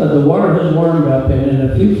fast, that the water has warmed up, and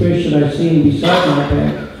a few fish that I've seen beside my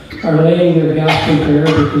bank are laying their gasping for air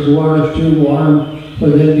because the water is too warm for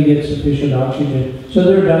them to get sufficient oxygen. So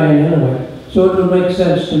they're dying anyway. So it would make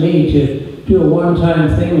sense to me to do a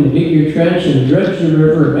one-time thing and dig your trench and dredge the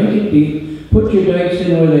river and make it deep, put your dikes in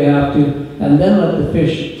where they have to, and then let the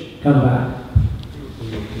fish come back.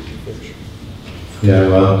 Yeah,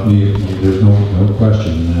 well, there's no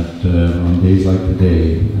question that on days like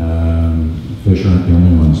today, fish aren't the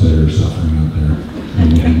only ones that are suffering out there.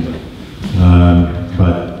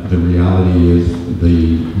 But the reality is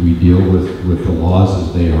we deal with the laws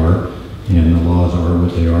as they are, and the laws are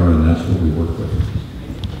what they are, and that's what we work with.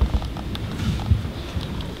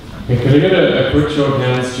 Okay, can I get a quick show of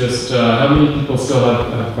hands? Just how many people still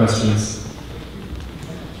have questions?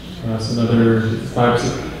 So another 5,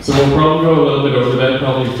 6. So we'll probably go a little bit over that,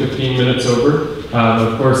 probably 15 minutes over.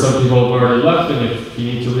 Of course, some people have already left, and if you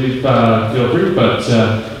need to leave, feel free, but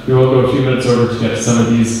we will go a few minutes over to get some of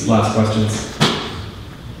these last questions.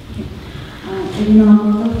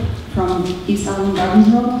 From East Island Gardens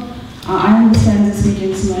Road. I understand this meeting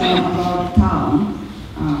is more about town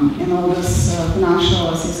and all this financial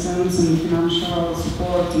assistance and financial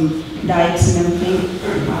support and dikes and everything.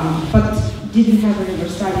 But did we have a river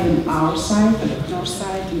study on our side, the north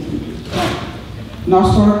side,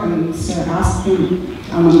 North Fork, and asking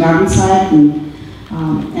on the garden side,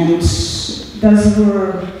 and does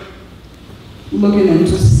we're looking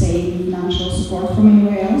into save financial support from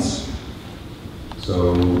anywhere else?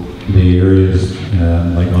 So the areas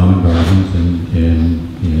like Almond Gardens and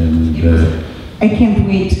I can't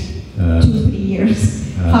wait 2-3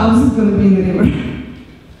 years. House is going to be in the river.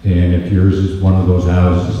 and if yours is one of those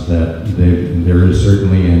houses that there is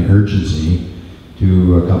certainly an urgency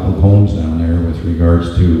to a couple of homes down there with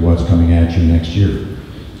regards to what's coming at you next year,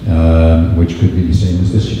 which could be the same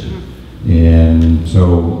as this year. And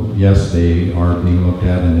so, yes, they are being looked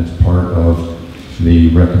at, and it's part of the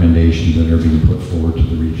recommendations that are being put forward to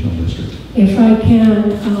the regional district. If I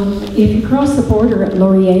can, if you cross the border at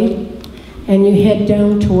Laurier and you head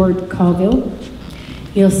down toward Colville,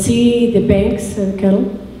 you'll see the banks of the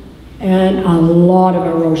Kettle and a lot of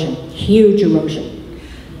erosion, huge erosion.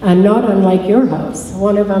 And not unlike your house.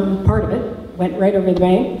 One of them, part of it, went right over the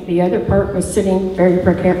bank. The other part was sitting very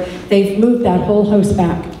precarious. They've moved that whole house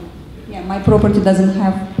back. Yeah, my property doesn't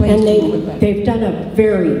have place And to move it back. they've done a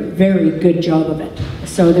very, very good job of it.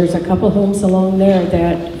 So there's a couple homes along there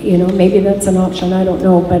that, you know, maybe that's an option, I don't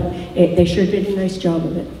know, but they sure did a nice job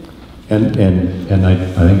of it. And I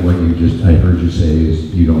think what I heard you say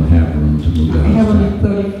is you don't have room to move the I house have back.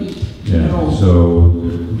 only 30 feet. Yeah, so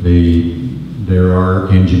there are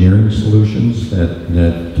engineering solutions that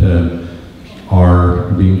are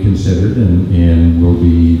being considered,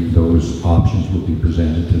 and those options will be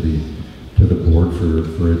presented to the board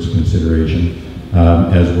for its consideration,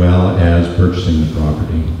 as well as purchasing the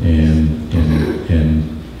property and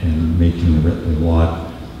making the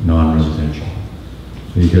lot non-residential.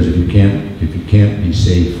 Because if you can't be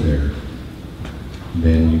safe there,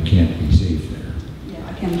 then you can't be safe there. Yeah,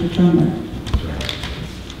 I can return that.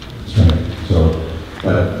 Sorry. So,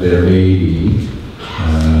 but there may be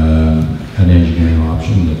an engineering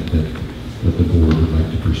option that the board would like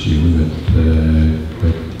to pursue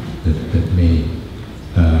that may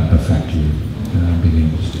affect you being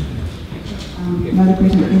able to stay there. Another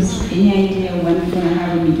question is, any idea when we're going to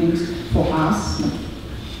have meetings for us?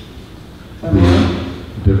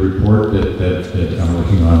 The report that I'm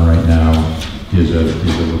working on right now is a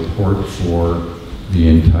report for the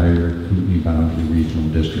entire Kootenai Boundary Regional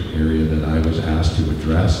District area that I was asked to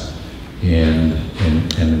address, and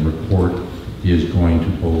the report is going to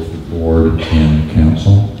both the board and the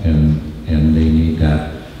council, and they need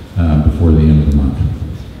that before the end of the month.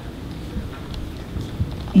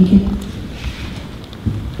 Thank you.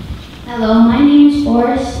 Hello, my name is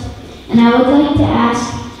Forrest, and I would like to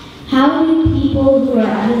ask, how do people who are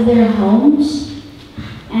out of their homes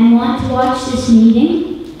and want to watch this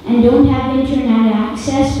meeting and don't have internet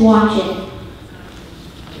access watch it?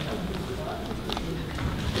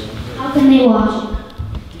 How can they watch it?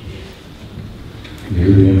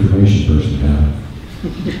 You're the information person, Gavin.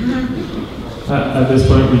 At this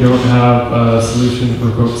point, we don't have a solution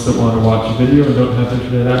for folks that want to watch a video and don't have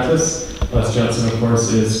internet access. Les Johnson, of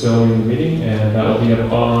course, is filming the meeting, and that will be up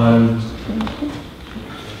on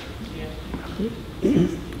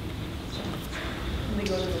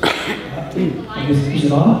Is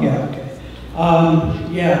it on? Yeah, okay.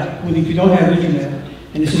 Yeah, well, if you don't have internet,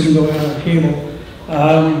 and this isn't going on cable,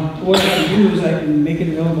 what I can do is I can make it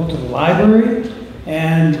available to the library,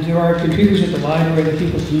 and there are computers at the library that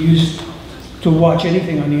people can use to watch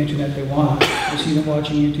anything on the internet they want. I see them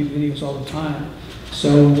watching YouTube videos all the time.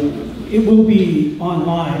 So it will be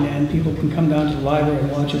online, and people can come down to the library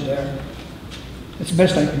and watch it there. That's the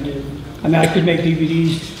best I can do. I mean, I could make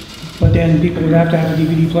DVDs, but then people would have to have a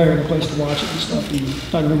DVD player and a place to watch it and stuff,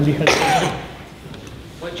 and not everybody has that.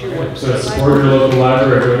 What's your website? So support your local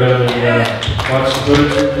library, go down and watch the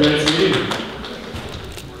footage of tonight's meeting.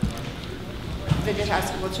 They just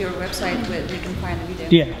ask what's your website where we can find the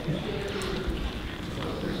video. Yeah.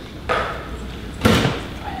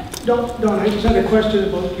 Don, I just had a question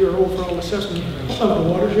about your overall assessment of the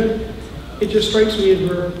watershed. It just strikes me as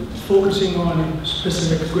we're focusing on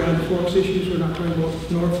specific Grand Forks issues. We're not talking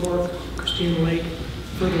about North Fork, Christina Lake,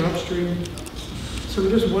 further upstream. So I'm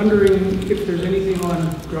just wondering if there's anything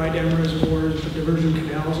on dry dam reservoirs, the diversion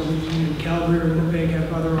canals, and Calgary and Winnipeg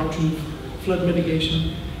have other options, flood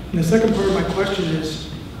mitigation. And the second part of my question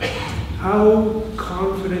is, how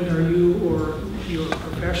confident are you or your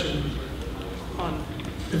profession on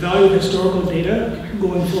the value of historical data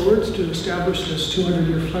going forwards to establish this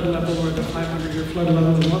 200-year flood level or the 500-year flood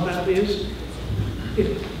level and what that is?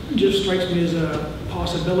 It just strikes me as a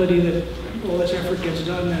possibility that all this effort gets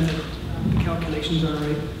done and the calculations are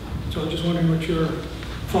right. So I'm just wondering what your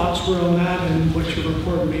thoughts were on that and what your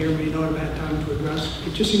report may or may not have had time to address.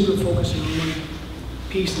 It just seems we're focusing on one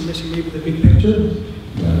piece and missing maybe the big picture.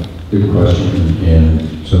 Yeah, good question.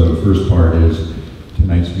 And so the first part is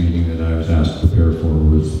tonight's meeting that I was asked to prepare for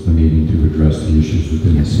was the meeting to address the issues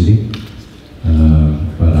within the city.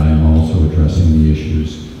 But I am also addressing the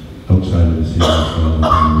issues outside of the city as well in the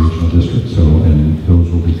regional district. So, and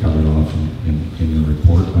those will be covered off in the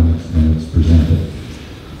report when it's presented.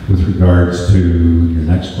 With regards to your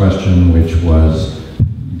next question, which was,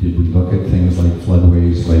 did we look at things like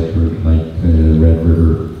floodways, like the Red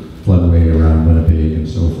River floodway around Winnipeg and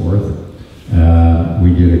so forth? We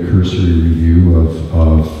did a cursory review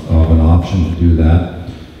of an option to do that,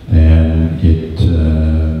 and it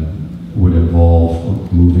would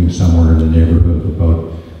involve moving somewhere in the neighborhood of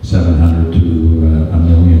about 700 to 1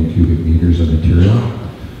 million cubic meters of material.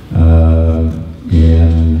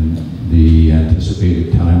 And the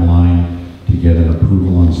anticipated timeline to get an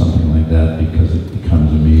approval on something like that, because it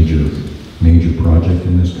becomes a major project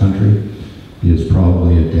in this country, is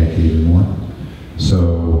probably a decade or more.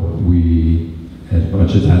 So we, as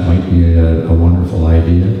much as that might be a wonderful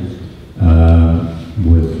idea,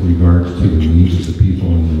 with regards to the needs of the people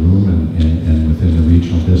in the room and within the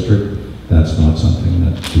regional district, that's not something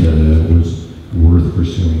that was worth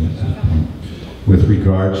pursuing at that point. With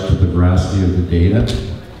regards to the veracity of the data,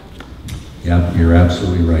 yeah, you're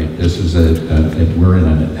absolutely right. This is we're in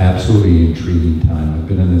an absolutely intriguing time. I've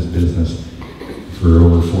been in this business for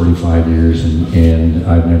over 45 years, and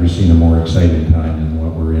I've never seen a more exciting time than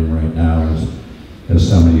what we're in right now as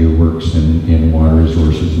somebody who works in water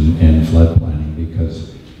resources and flood planning,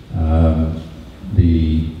 because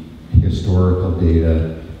the historical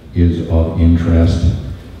data is of interest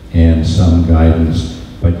and some guidance,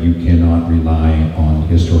 but you cannot rely on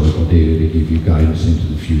historical data to give you guidance into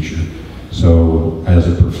the future. So as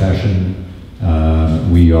a profession,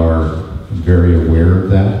 we are very aware of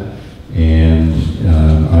that, and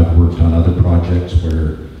I've worked on other projects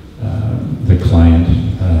where the client,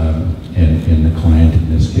 and the client in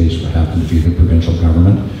this case happened to be the provincial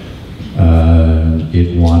government,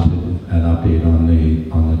 it wanted an update on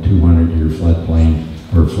the 200-year floodplain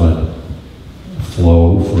or flood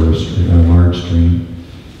flow for a large stream,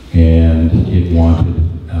 and it wanted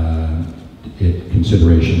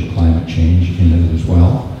consideration of climate change in it as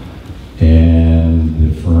well.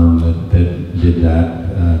 And the firm that did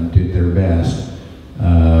that did their best,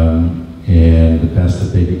 and the best that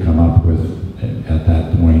they could come up with at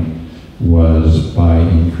that point was by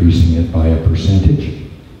increasing it by a percentage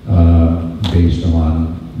based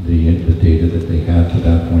on the data that they had to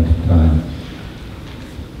that point in time.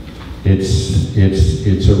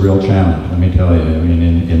 It's a real challenge, let me tell you. I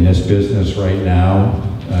mean, in this business right now,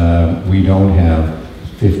 we don't have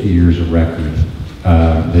 50 years of record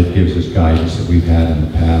that gives us guidance that we've had in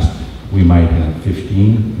the past. We might have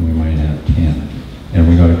 15, and we might have 10, and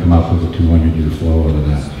we got to come up with a 200-year flow out of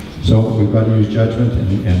that. So we've got to use judgment,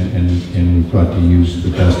 and we've got to use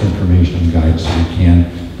the best information and guidance that we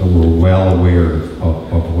can, but we're well aware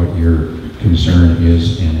of what your concern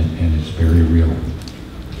is, and it's very real.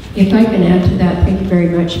 If I can add to that, thank you very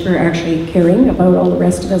much for actually caring about all the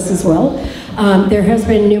rest of us as well. There has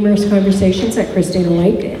been numerous conversations at Christina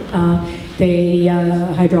Lake. The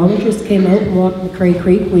hydrologist came out and walked McCrae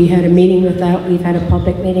Creek. We had a meeting with that. We've had a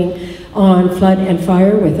public meeting on flood and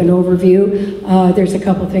fire with an overview. There's a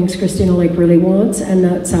couple things Christina Lake really wants, and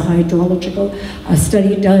that's a hydrological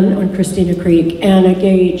study done on Christina Creek and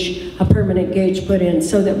a permanent gauge put in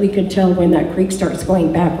so that we can tell when that creek starts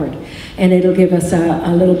going backward, and it'll give us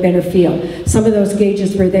a little better feel. Some of those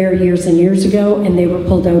gauges were there years and years ago, and they were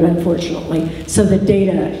pulled out, unfortunately. So the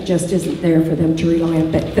data just isn't there for them to rely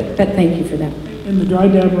on, but thank you for that. In the dry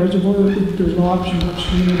dam reservoir, there's no option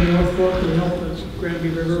upstream in the North Fork to help the Granby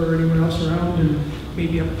River or anyone else around, and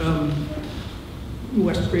maybe up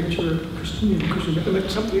West Bridge or Christian.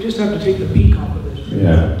 We just have to take the peak off of this.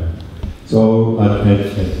 Yeah. So, a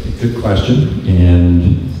good question,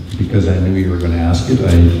 and because I knew you were going to ask it,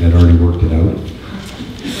 I had already worked it out.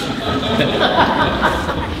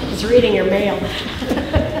 It's reading your mail.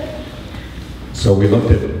 So we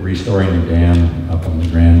looked at restoring the dam up on the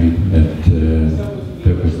Granby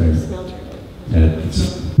that was there at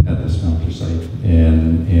the smelter site,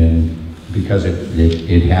 and because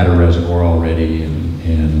it had a reservoir already,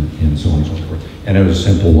 and so on and so forth, and it was a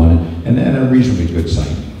simple one, and a reasonably good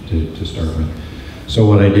site to start with. So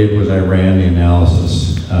what I did was I ran the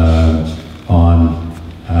analysis on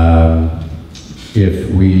if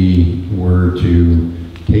we were to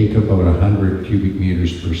take about 100 cubic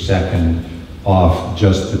meters per second off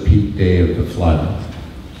just the peak day of the flood.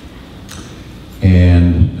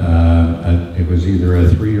 And it was either a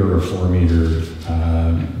 3 or a 4 meter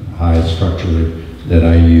high structure that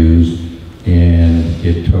I used, and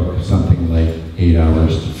it took something like 8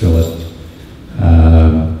 hours to fill it.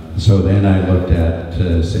 So then I looked at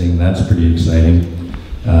saying that's pretty exciting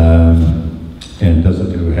and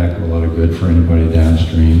doesn't do a heck of a lot of good for anybody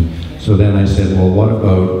downstream. So then I said, well, what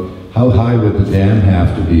about how high would the dam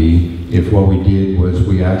have to be if what we did was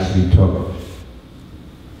we actually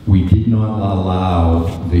we did not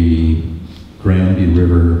allow the Granby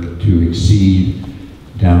River to exceed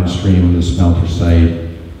downstream of the smelter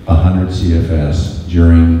site 100 CFS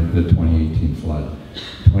during the 2018 flood.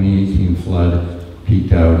 2018 flood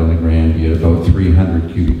peaked out in the Granby at about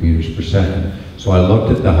 300 cubic meters per second. So I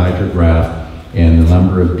looked at the hydrograph and the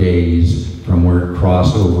number of days from where it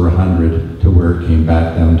crossed over 100 to where it came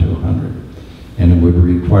back down to 100. And it would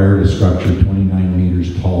require a structure 29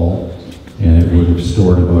 meters tall, and it would have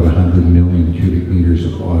stored about 100 million cubic meters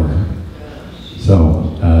of water.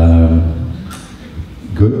 So,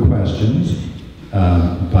 good questions,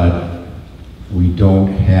 but we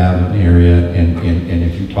don't have an area, and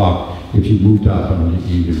if you moved up on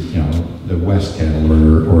either, the West Kettle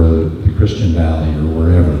or the Christian Valley or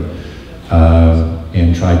wherever,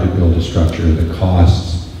 and tried to build a structure, the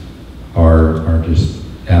costs are just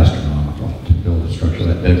astronomical to build a structure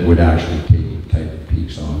that would actually take the type of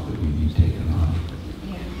peaks off that we need taken off.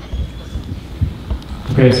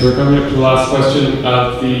 Okay, so we're coming up to the last question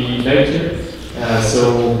of the night here.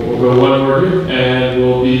 So we'll go one more here and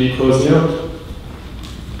we'll be closing out.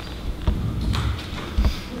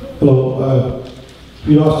 Hello,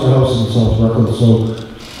 we lost our house in South Rockland, so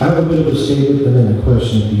I have a bit of a statement and then a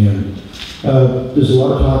question at the end. There's a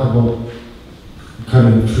lot of talk about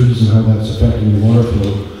cutting the trees and how that's affecting the water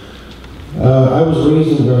flow. I was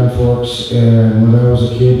raised in Grand Forks, and when I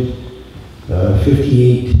was a kid,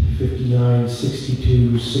 58, 59,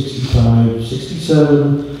 62, 65,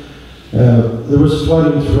 67, there was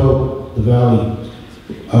flooding throughout the valley.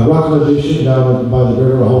 Rockland Addition down by the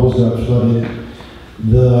river always got flooded.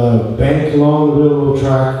 The bank along the railroad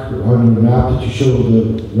track, on your map that you show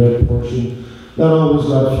the red portion, that always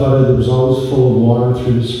got flooded. It was always full of water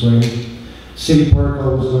through the spring. City Park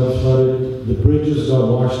always got flooded. The bridges got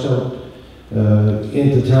washed out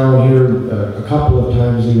into town here. A couple of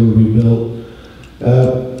times they were rebuilt.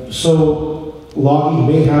 So logging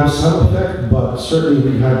may have some effect, but certainly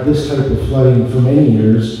we've had this type of flooding for many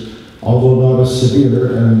years, although not as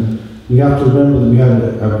severe. And we have to remember that we had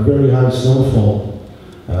a very high snowfall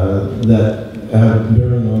that had a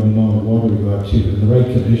bearing on the amount of water we got too, and the right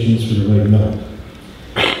conditions for the right melt.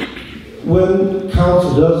 When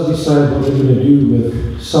council does decide what they're going to do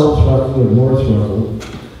with South Rockland or North Rockland,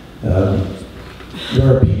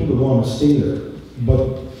 there are people that want to stay there, but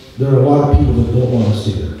there are a lot of people that don't want to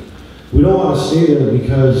stay there. We don't want to stay there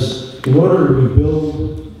because in order to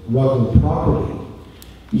rebuild Rockland properly,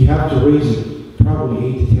 you have to raise it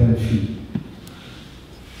probably 8 to 10 feet.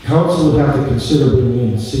 Council would have to consider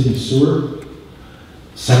bringing in city sewer,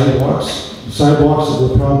 sidewalks that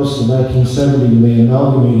were promised in 1970 when they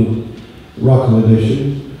amalgamated Rockland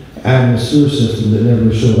Addition, and the sewer system that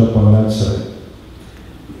never showed up on that side.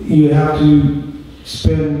 You have to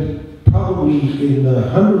spend probably in the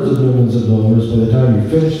hundreds of millions of dollars by the time you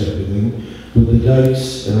finish everything with the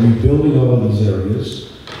dikes and rebuilding all of these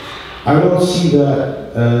areas. I don't see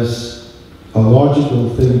that as a logical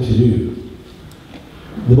thing to do.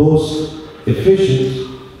 The most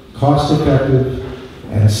efficient, cost-effective,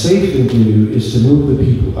 and safe thing to do is to move the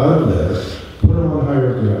people out of there, put them on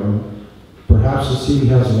higher ground. Perhaps the city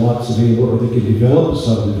has lots available, or they could develop a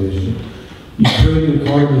subdivision. You create an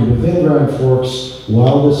economy within Grand Forks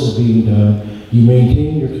while this is being done. You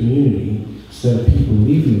maintain your community instead of people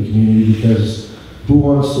leaving the community, because who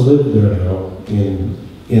wants to live there now in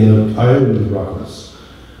the island of Rocklands?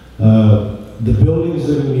 The buildings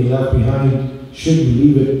that are going to be left behind, should you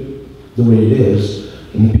leave it the way it is,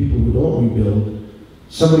 and the people who don't rebuild,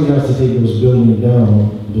 somebody has to take those buildings down.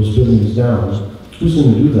 Who's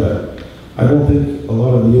going to do that? I don't think a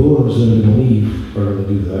lot of the owners that are going to leave are going to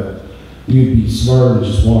do that. You'd be smarter to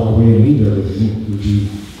just walk away and leave everything. It would be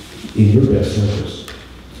in your best interest.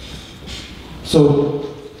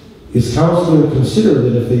 So, is council going to consider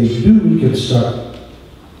that if they do reconstruct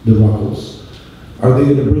the Ruckles, are they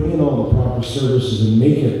going to bring in all the proper services and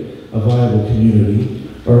make it a viable community,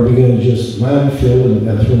 or are we going to just landfill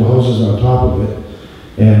and throw houses on top of it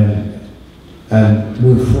and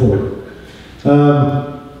move forward?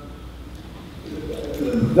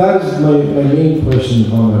 That is my main question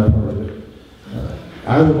on that part of it.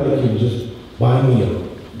 I would like you to just buy me out.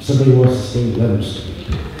 If somebody wants to stay, let them stay.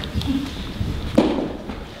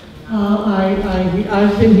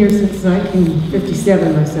 I've been here since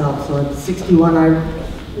 1957 myself, so it's 61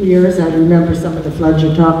 years. I remember some of the floods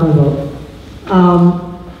you're talking about.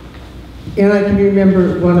 And I can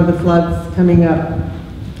remember one of the floods coming up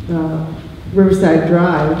Riverside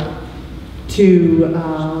Drive to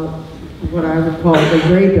what I would call the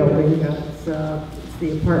gray building. That's it's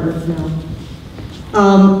the apartments now.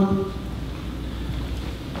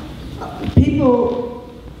 People,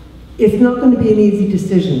 it's not going to be an easy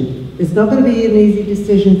decision. It's not going to be an easy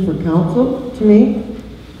decision for council, to me,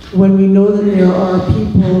 when we know that there are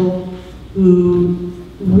people who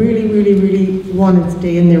really want to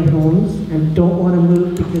stay in their homes and don't want to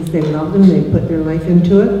move because they love them, they put their life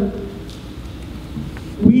into it.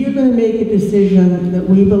 We are going to make a decision that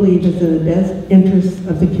we believe is in the best interest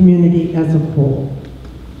of the community as a whole.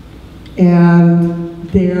 And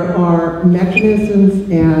there are mechanisms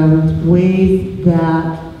and ways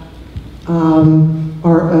that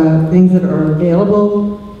are things that are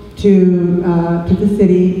available to the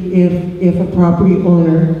city if a property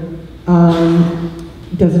owner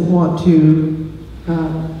doesn't want to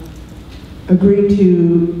agree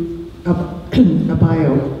to a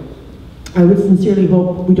bio. I would sincerely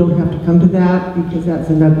hope we don't have to come to that, because that's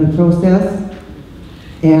an ugly process,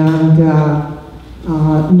 and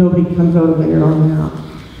nobody comes out of it on that.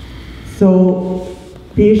 So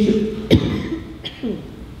be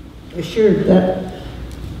assured that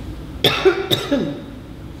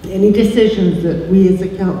any decisions that we as a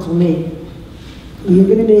council make, we're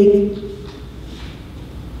going to make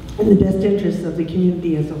in the best interest of the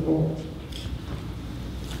community as a whole.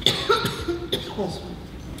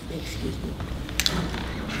 Excuse me.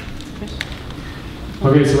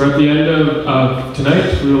 Okay, so we're at the end of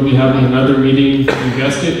tonight. We will be having another meeting, you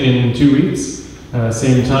guessed it, in 2 weeks.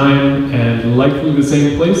 Same time and likely the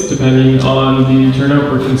same place, depending on the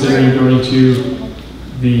turnout. We're considering going to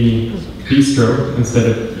the bistro instead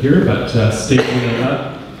of here, but stay tuned on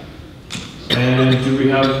that. And do we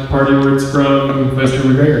have party words from Mr.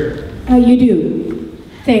 McGregor? You do.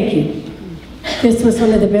 Thank you. This was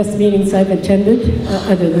one of the best meetings I've attended,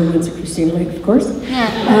 other than Windsor Christina Lake, of course.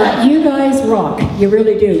 You guys rock. You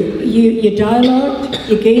really do. You dialogued.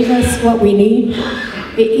 You gave us what we need.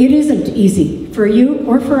 It isn't easy for you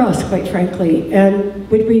or for us, quite frankly. And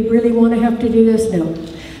would we really want to have to do this? No.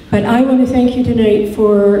 But I want to thank you tonight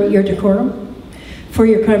for your decorum, for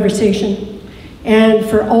your conversation, and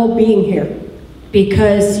for all being here,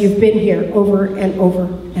 because you've been here over and over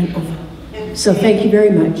and over. So thank you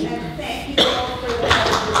very much.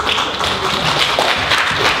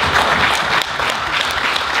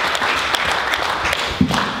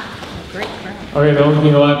 Okay, the only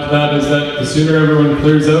thing I'll add to that is that the sooner everyone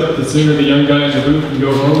clears out, the sooner the young guy in the booth can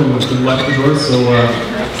go home and can lock the doors. So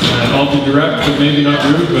I'll be direct, but maybe not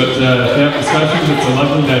rude, but if they have discussions, it's a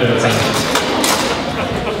lovely night outside.